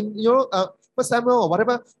here in, 1 Samuel or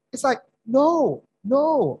whatever. It's like, no,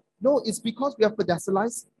 it's because we have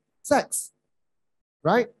pedestalized sex,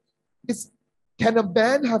 right? Can a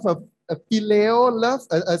man have a filial love,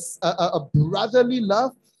 a brotherly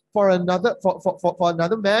love for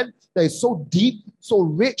another man that is so deep, so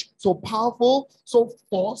rich, so powerful, so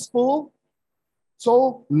forceful,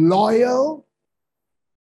 so loyal?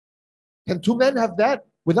 Can two men have that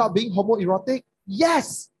without being homoerotic?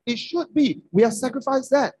 Yes, it should be. We have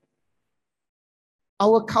sacrificed that.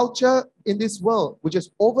 Our culture in this world, which is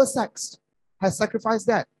oversexed, has sacrificed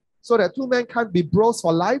that so that two men can't be bros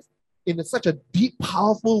for life in such a deep,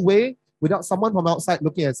 powerful way without someone from outside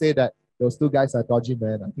looking and say that those two guys are dodgy,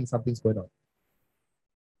 man. I think something's going on.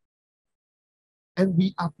 And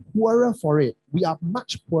we are poorer for it. We are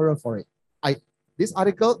much poorer for it. This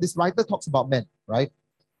writer talks about men, right?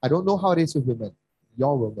 I don't know how it is with women.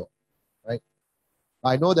 Y'all will know, right?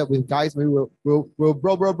 I know that with guys, we will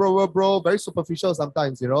bro, very superficial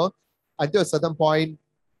sometimes, until a certain point,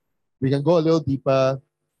 we can go a little deeper,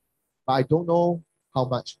 but I don't know how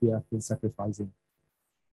much we have been sacrificing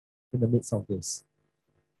in the midst of this.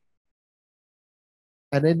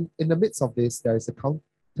 And then in the midst of this, there is a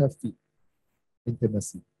counterfeit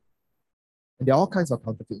intimacy. And there are all kinds of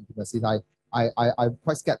counterfeit intimacies. I'm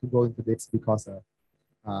quite scared to go into this because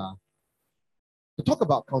to talk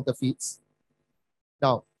about counterfeits.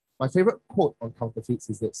 Now, my favorite quote on counterfeits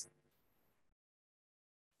is this.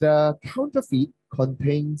 The counterfeit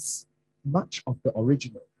contains much of the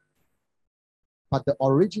original, but the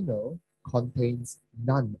original contains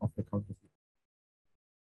none of the counterfeit.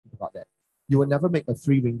 Think about that. You will never make a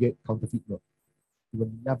 3 ringgit counterfeit note. You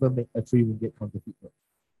will never make a 3 ringgit counterfeit note.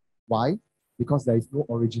 Why? Because there is no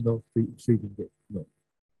original 3 ringgit note.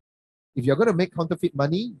 If you're going to make counterfeit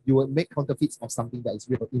money, you will make counterfeits of something that is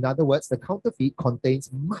real. In other words, the counterfeit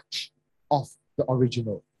contains much of the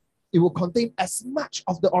original. It will contain as much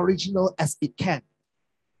of the original as it can,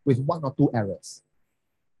 with 1 or 2 errors.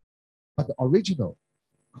 But the original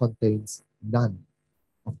contains none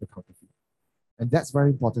of the counterfeit. And that's very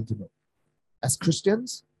important to know. As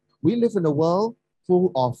Christians, we live in a world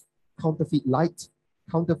full of counterfeit light,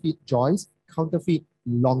 counterfeit joys, counterfeit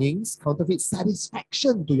longings, counterfeit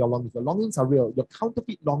satisfaction to your longings. Your longings are real. Your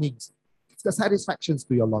counterfeit longings, it's the satisfactions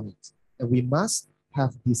to your longings. And we must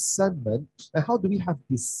have discernment. And how do we have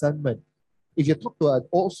discernment? If you talk to an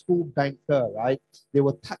old school banker, right, they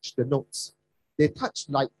will touch the notes. They touch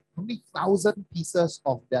like how many thousand pieces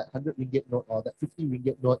of that 100 ringgit note or that 50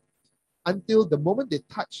 ringgit note until the moment they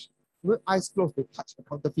touch, with eyes closed, they touch the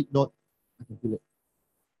counterfeit note, I can feel it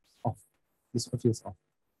off. This one feels off,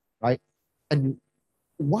 right? And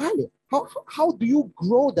why? How do you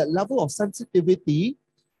grow that level of sensitivity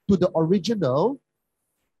to the original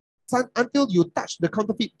until you touch the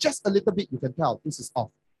counterfeit just a little bit, you can tell this is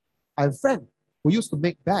off. I have a friend who used to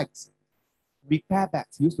make bags, repair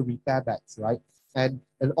bags, used to repair bags, right? And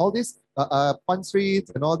all these Pan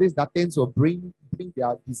Streets and all these Datins will bring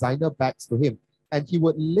their designer bags to him. And he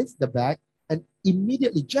would lift the bag and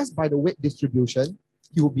immediately, just by the weight distribution,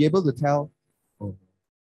 he would be able to tell, oh,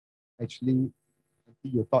 actually,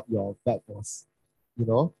 you thought your bag was,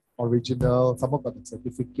 original. Someone got the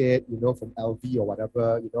certificate, from LV or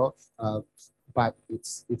whatever, but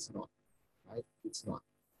it's not, right? It's not.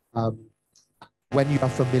 When you are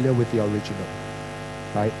familiar with the original,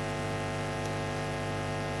 right?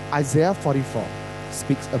 Isaiah 44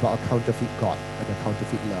 speaks about a counterfeit God and a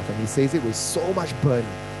counterfeit love, and he says it with so much burn,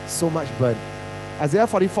 so much burn. Isaiah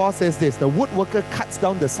 44 says this: the woodworker cuts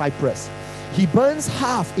down the cypress. He burns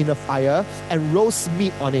half in a fire and roasts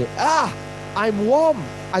meat on it. Ah, I'm warm.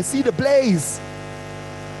 I see the blaze.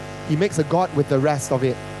 He makes a god with the rest of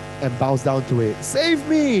it and bows down to it. Save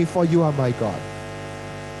me, for you are my God.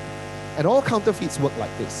 And all counterfeits work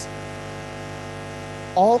like this.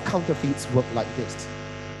 All counterfeits work like this.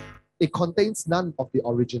 It contains none of the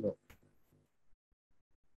original.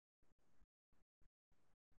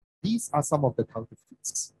 These are some of the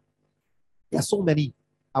counterfeits. There are so many.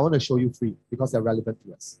 I want to show you three because they're relevant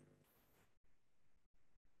to us.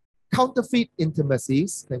 Counterfeit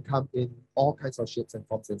intimacies can come in all kinds of shapes and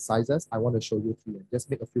forms and sizes. I want to show you three and just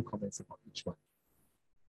make a few comments about each one.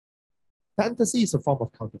 Fantasy is a form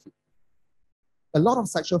of counterfeit. A lot of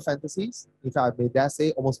sexual fantasies, in fact, I may dare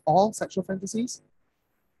say almost all sexual fantasies,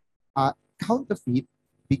 are counterfeit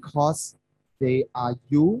because they are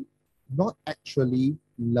you not actually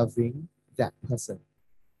loving that person.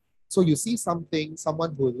 So you see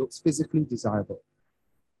someone who looks physically desirable.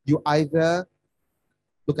 You either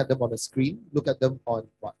look at them on a screen, look at them on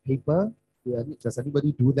what, paper? Does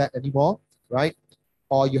anybody do that anymore, right?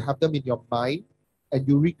 Or you have them in your mind and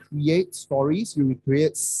you recreate stories, you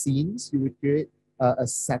recreate scenes, you recreate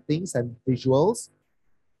settings and visuals,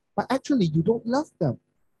 but actually you don't love them.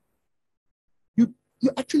 You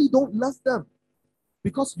actually don't love them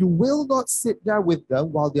because you will not sit there with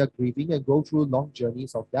them while they are grieving and go through long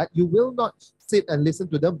journeys of that. You will not sit and listen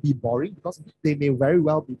to them be boring because they may very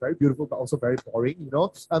well be very beautiful but also very boring,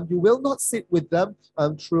 You will not sit with them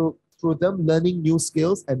through them learning new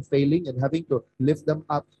skills and failing and having to lift them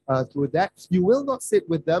up through that. You will not sit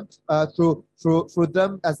with them through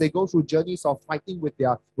them as they go through journeys of fighting with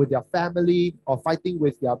their family or fighting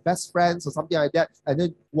with their best friends or something like that, and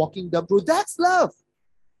then walking them through. That's love.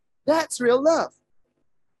 That's real love.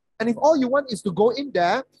 And if all you want is to go in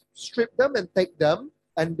there, strip them and take them,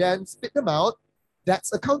 and then spit them out,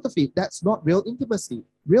 that's a counterfeit. That's not real intimacy.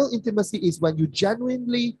 Real intimacy is when you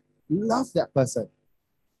genuinely love that person.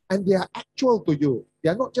 And they are actual to you. They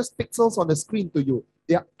are not just pixels on the screen to you.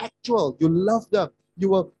 They are actual. You love them. You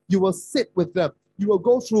will sit with them. You will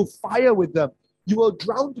go through fire with them. You will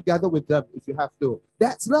drown together with them if you have to.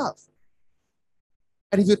 That's love.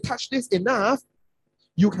 And if you touch this enough,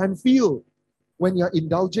 you can feel when you're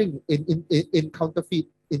indulging in counterfeit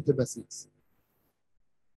intimacies.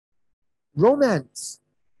 Romance.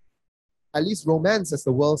 At least romance as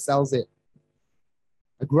the world sells it.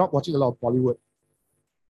 I grew up watching a lot of Bollywood.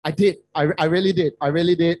 I did. I really did. I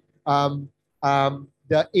really did.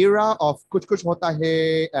 The era of Kuch Kuch Hota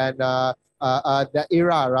Hai and the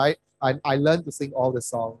era, right? I learned to sing all the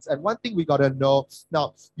songs. And one thing we got to know,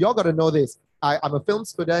 now, y'all got to know this. I'm a film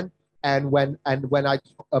student, and when I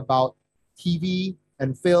talk about TV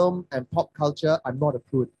and film and pop culture, I'm not a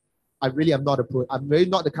prude. I really am not a prude. I'm really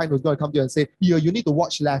not the kind who's going to come to you and say, you need to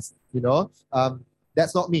watch less,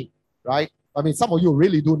 That's not me, right? I mean, some of you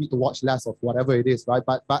really do need to watch less of whatever it is, right?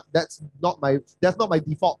 But that's not my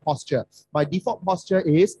default posture. My default posture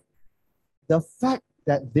is the fact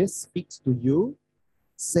that this speaks to you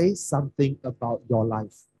says something about your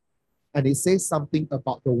life. And it says something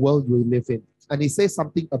about the world you live in. And it says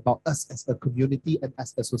something about us as a community and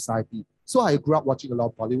as a society. So I grew up watching a lot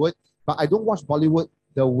of Bollywood, but I don't watch Bollywood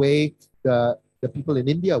the way the people in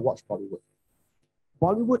India watch Bollywood.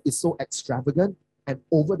 Bollywood is so extravagant and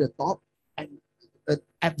over the top and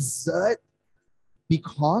absurd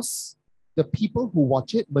because the people who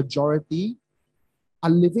watch it, majority, are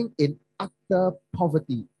living in utter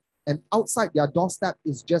poverty. And outside their doorstep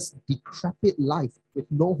is just decrepit life with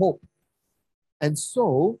no hope. And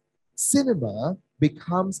so cinema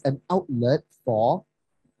becomes an outlet for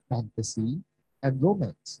fantasy and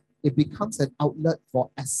romance. It becomes an outlet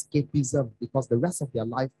for escapism because the rest of their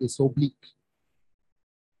life is so bleak.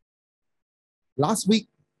 Last week,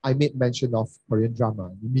 I made mention of Korean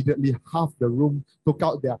drama. Immediately, half the room took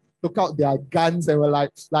out their guns and were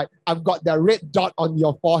like, I've got that red dot on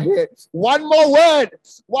your forehead. One more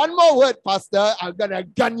word, Pastor. I'm gonna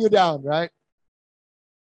gun you down, right?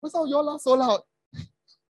 What's all y'all so loud?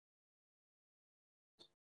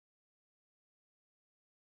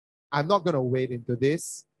 I'm not gonna wade into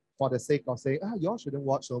this for the sake of saying, y'all shouldn't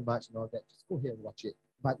watch so much and all that. Just go ahead and watch it.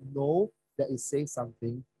 But know that it says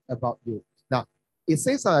something about you. Now, it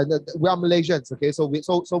says we are Malaysians, okay? So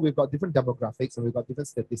we've got different demographics and we've got different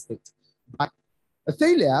statistics. But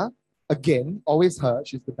Athalia, again, always her,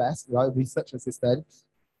 she's the best, right? Research assistant,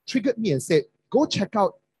 triggered me and said, go check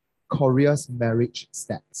out Korea's marriage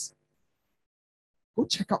stats. Go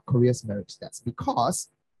check out Korea's marriage stats because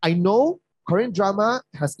I know Korean drama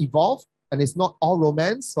has evolved and it's not all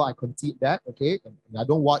romance, so I concede that, okay? And I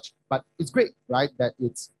don't watch, but it's great, right? That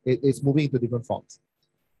it's moving into different forms.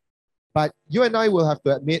 But you and I will have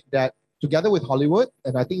to admit that together with Hollywood,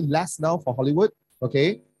 and I think less now for Hollywood,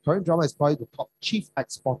 okay, Korean drama is probably the top chief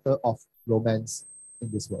exporter of romance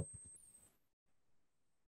in this world.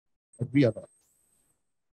 Agree or not?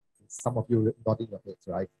 Some of you nodding your heads,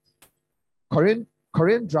 right?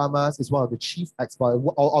 Korean dramas is one of the chief exports,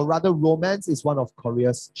 or rather romance is one of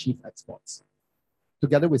Korea's chief exports.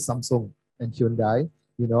 Together with Samsung and Hyundai,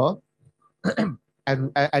 you know,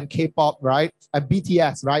 and K-pop, right? And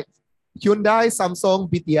BTS, right? Hyundai, Samsung,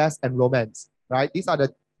 BTS, and romance, right? These are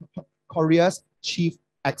the Korea's chief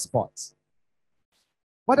exports.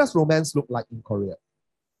 What does romance look like in Korea?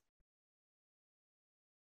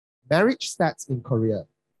 Marriage stats in Korea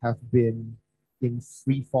have been in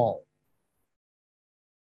free fall.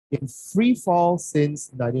 In free fall since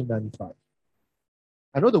 1995.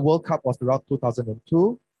 I know the World Cup was around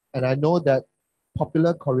 2002, and I know that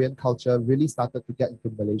popular Korean culture really started to get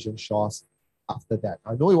into Malaysian shores after that.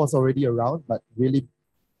 I know it was already around, but really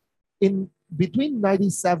in between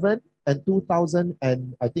 97 and 2000,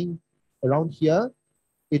 and I think around here,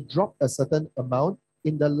 it dropped a certain amount.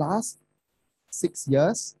 In the last 6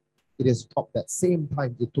 years, it has dropped that same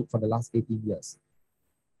time it took for the last 18 years.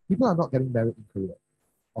 People are not getting married in Korea,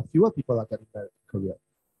 or fewer people are getting married in Korea.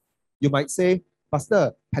 You might say,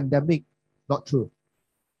 Pastor, pandemic, not true.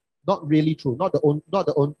 Not really true. Not the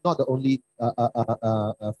only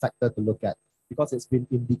factor to look at, because it's been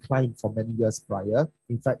in decline for many years prior.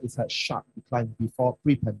 In fact, it's had sharp decline before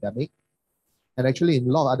pre-pandemic. And actually, in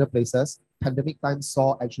a lot of other places, pandemic time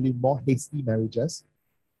saw actually more hasty marriages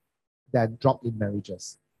than drop in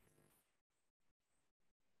marriages.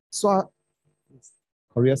 So,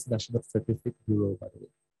 Korea's National Statistics Bureau, by the way.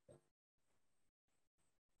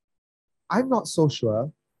 I'm not so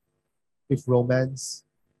sure if romance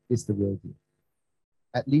is the real deal.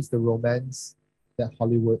 At least the romance that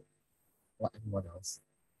Hollywood or anyone else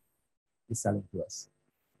is selling to us.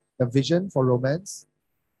 The vision for romance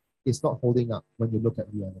is not holding up when you look at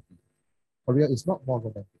reality. Korea is not more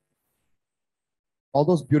romantic. All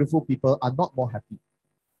those beautiful people are not more happy.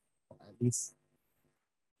 At least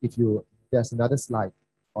there's another slide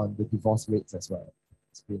on the divorce rates as well.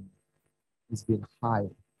 It's been high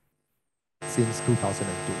since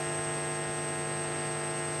 2002.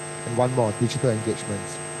 And one more, digital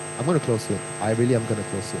engagements. I'm going to close soon. I really am going to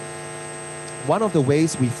close soon. One of the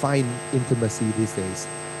ways we find intimacy these days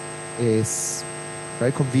is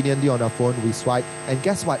very conveniently on our phone, we swipe. And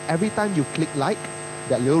guess what? Every time you click like,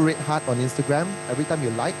 that little red heart on Instagram, every time you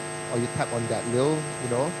like, or you tap on that little,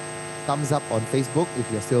 thumbs up on Facebook,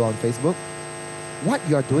 if you're still on Facebook, what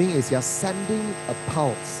you're doing is you're sending a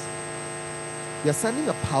pulse. You're sending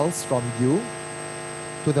a pulse from you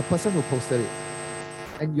to the person who posted it.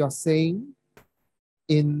 And you're saying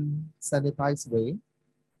in sanitized way,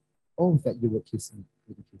 oh, that you would kiss me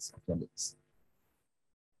with a kiss of your lips.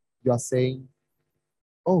 You are saying,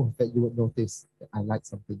 oh, that you would notice that I like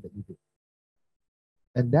something that you do.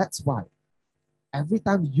 And that's why every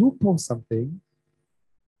time you post something,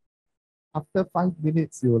 after 5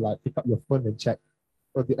 minutes, you will like pick up your phone and check,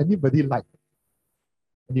 oh, did anybody like?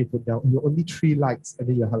 And you put down, you only 3 likes, and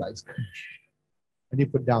then you have like, and you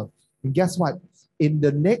put down. And guess what? in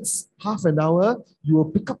the next half an hour, you will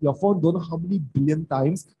pick up your phone, don't know how many billion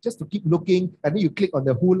times, just to keep looking, and then you click on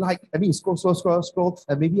the who like, and then you scroll,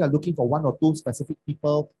 and maybe you're looking for one or two specific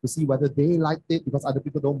people to see whether they liked it because other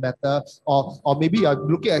people don't matter, or maybe you're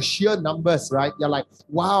looking at sheer numbers, right? You're like,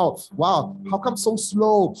 wow, how come so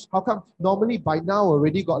slow? How come normally by now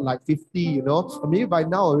already got like 50, or maybe by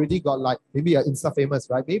now already got like, maybe you're Insta famous,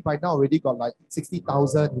 right? Maybe by now already got like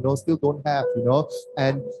 60,000, still don't have,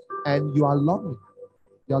 and you are longing.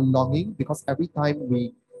 You're longing because every time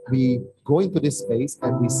we go into this space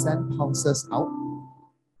and we send pulses out,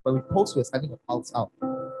 when we post, we're sending a pulse out.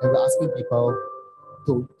 And we're asking people,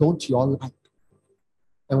 don't you all like?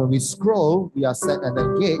 And when we scroll, we are set and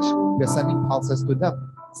engage, we're sending pulses to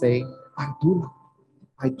them, saying, I do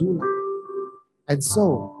like. And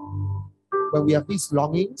so, when we have these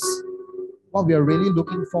longings, what we are really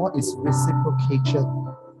looking for is reciprocation.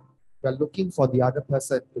 We're looking for the other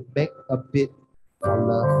person to make a bit for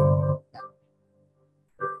love.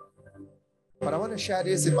 But I want to share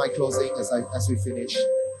this in my closing as we finish.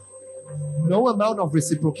 No amount of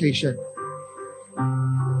reciprocation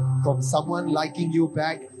from someone liking you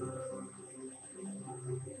back,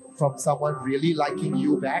 from someone really liking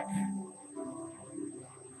you back,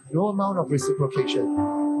 no amount of reciprocation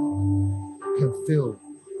can fill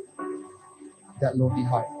that lonely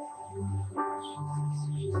heart.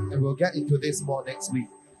 And we'll get into this more next week.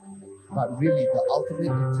 But really, the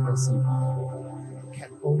ultimate intimacy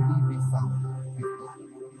can only be found with God.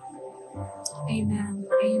 Amen.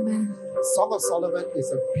 Amen. Song of Solomon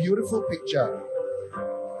is a beautiful picture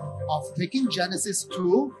of taking Genesis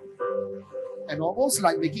 2 and almost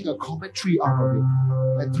like making a commentary out of it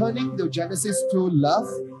and turning the Genesis 2 love,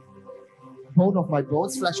 bone of my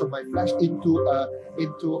bones, flesh of my flesh,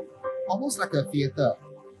 into almost like a theater,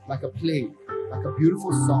 like a play, like a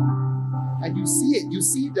beautiful song. And you see it. You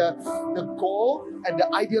see the goal and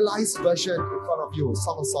the idealized version in front of you,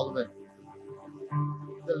 Song of Solomon.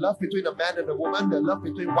 The love between a man and a woman, the love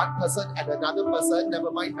between one person and another person, never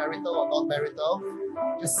mind marital or non-marital,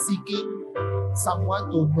 just seeking someone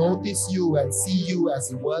to notice you and see you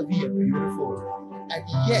as worthy and beautiful. And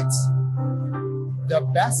yet, the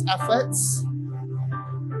best efforts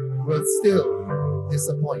will still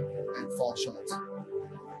disappoint and fall short.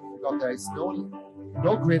 Because there is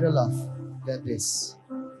no greater love than this.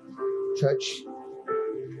 Church,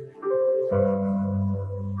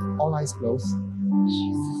 all eyes closed.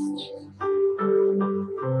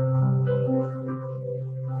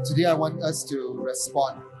 Today I want us to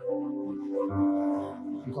respond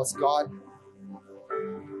because God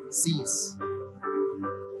sees.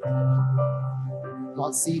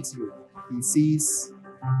 God sees you. He sees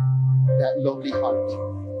that lonely heart.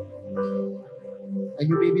 And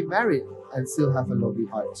you may be married and still have a lonely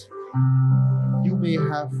heart. You may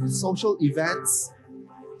have social events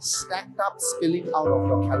stacked up, spilling out of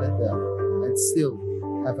your calendar and still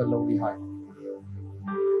have a lonely heart.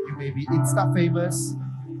 You may be Insta famous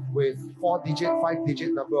with 4-digit,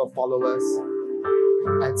 5-digit number of followers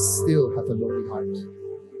and still have a lonely heart.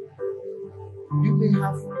 You may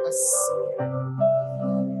have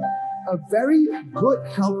a very good,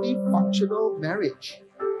 healthy, functional marriage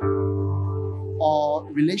or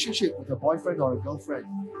relationship with a boyfriend or a girlfriend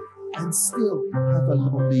and still have a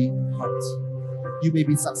lonely heart. You may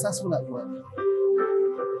be successful at work.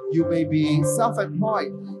 You may be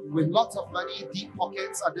self-employed with lots of money, deep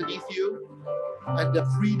pockets underneath you, and the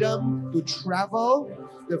freedom to travel,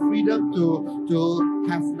 the freedom to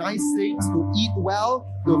have nice things, to eat well,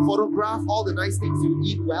 to photograph all the nice things you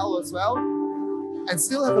eat well as well, and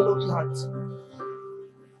still have a lonely heart.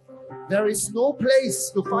 There is no place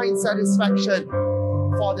to find satisfaction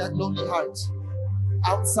for that lonely heart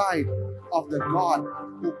outside of the God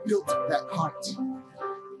who built that heart.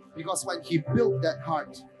 Because when He built that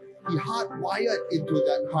heart, He hardwired into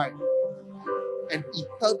that heart an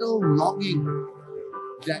eternal longing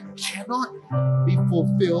that cannot be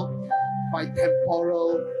fulfilled by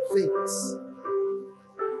temporal things.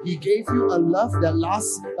 He gave you a love that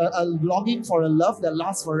lasts, a longing for a love that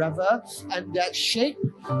lasts forever, and that shape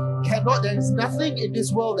there is nothing in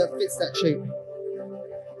this world that fits that shape.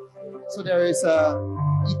 So there is a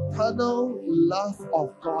eternal love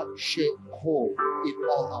of God shaped whole in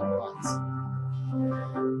all our hearts.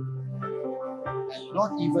 And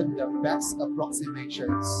not even the best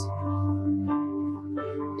approximations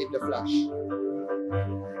in the flesh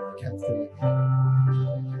can fill it.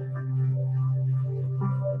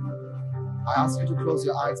 I ask you to close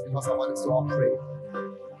your eyes because I want us to all pray.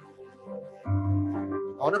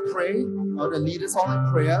 I want to pray. I want to lead us all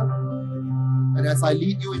in prayer. And as I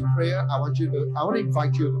lead you in prayer, I want to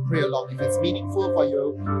invite you to pray along. If it's meaningful for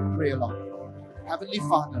you, pray along. Heavenly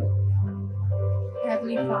Father,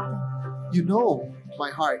 Heavenly Father, you know my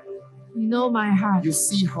heart. you know my heart. You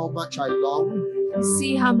see how much I long You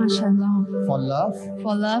see how much I long for love,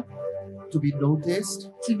 for love to be noticed,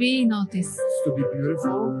 to be noticed, to be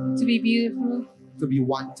beautiful, to be beautiful, to be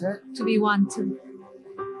wanted, to be wanted,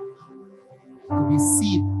 to be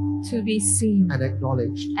seen to be seen and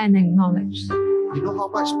acknowledged. and acknowledged. You know how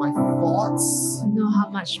much my thoughts You know how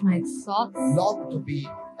much my thoughts long to be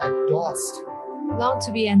endorsed. long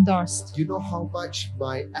to be endorsed. You know how much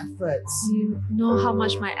my efforts You know how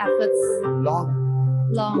much my efforts long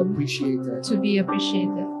to be long appreciated. to be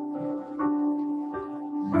appreciated.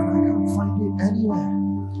 And I can't find it anywhere.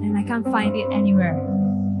 And I can't find it anywhere.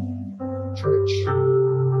 Church,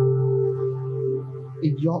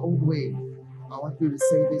 in your own way, I want you to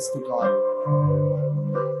say this to God.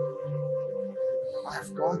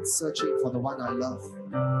 I've gone searching for the one I love.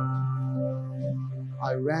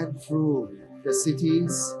 I ran through the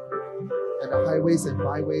cities and the highways and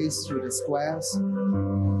byways, through the squares.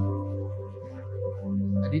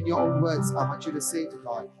 And in your own words, I want you to say to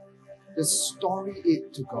God, just story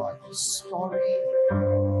it to God. Story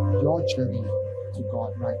your journey to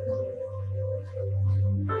God right now.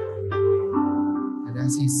 And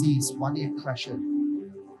as He sees one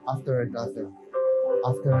impression after another,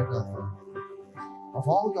 of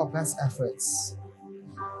all your best efforts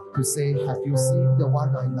to say, have you seen the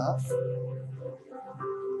one I love?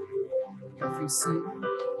 Have you seen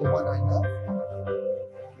the one I love?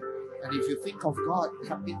 And if you think of God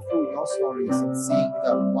coming through your stories and seeing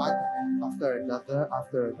them one after another,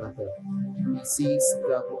 He sees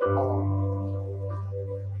them all.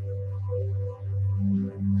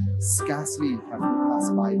 Scarcely have you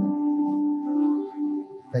passed by them,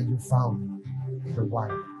 that you found the one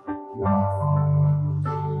you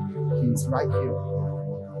love. He is right here.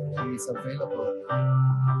 He is available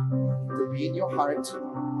to be in your heart,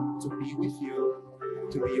 to be with you,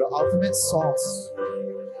 to be your ultimate source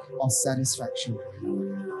of satisfaction.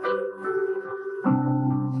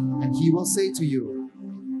 And He will say to you,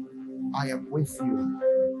 I am with you.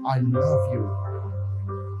 I love you.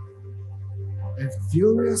 And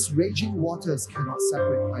furious raging waters cannot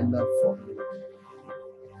separate my love from you.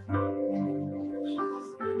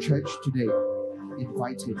 Church, today,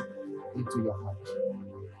 invite Him into your heart.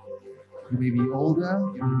 You may be older,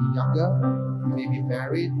 you may be younger, you may be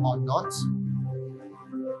married or not.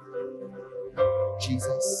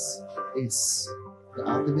 Jesus is the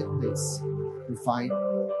ultimate place to find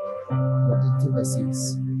your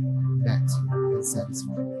intimacies met and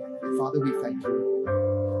satisfied. Father, we thank you.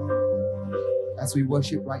 As we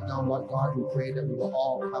worship right now, Lord God, we pray that we will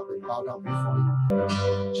all come and bow down before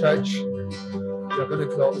you. Church, we're going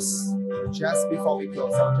to close. Just before we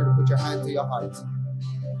close, I want you to put your hand to your heart.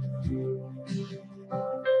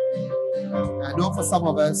 I know for some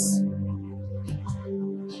of us,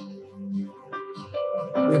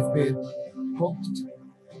 we've been hooked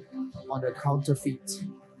on a counterfeit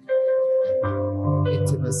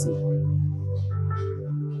intimacy.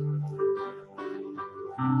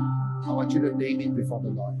 I want you to name it before the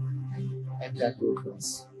Lord, and then we'll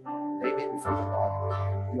close. Name it before the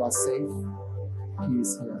Lord. You are safe. He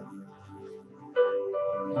is here.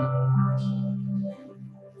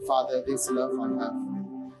 Father, this love I have,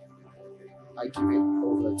 I give it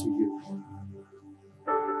over to you.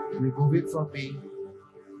 Remove it from me.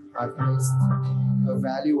 I've placed a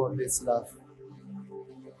value on this love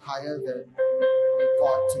higher than it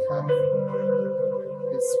ought to have.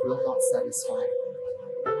 This will not satisfy.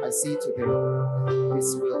 I see today,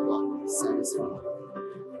 this will not satisfy.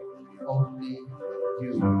 Only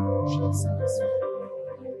you shall satisfy.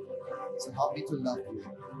 So help me to love you.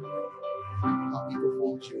 Help me to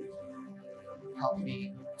hold you. Help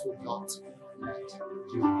me to not let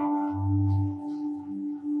you.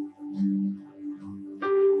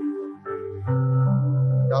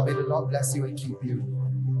 Now may the Lord bless you and keep you.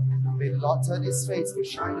 May the Lord turn His face to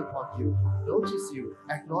shine upon you, notice you,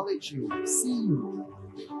 acknowledge you, see you,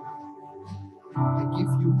 and give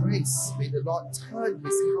you grace. May the Lord turn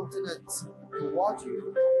His countenance toward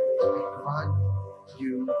you and grant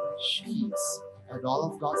you peace. And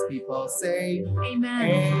all of God's people say,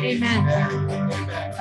 Amen. Amen. Amen.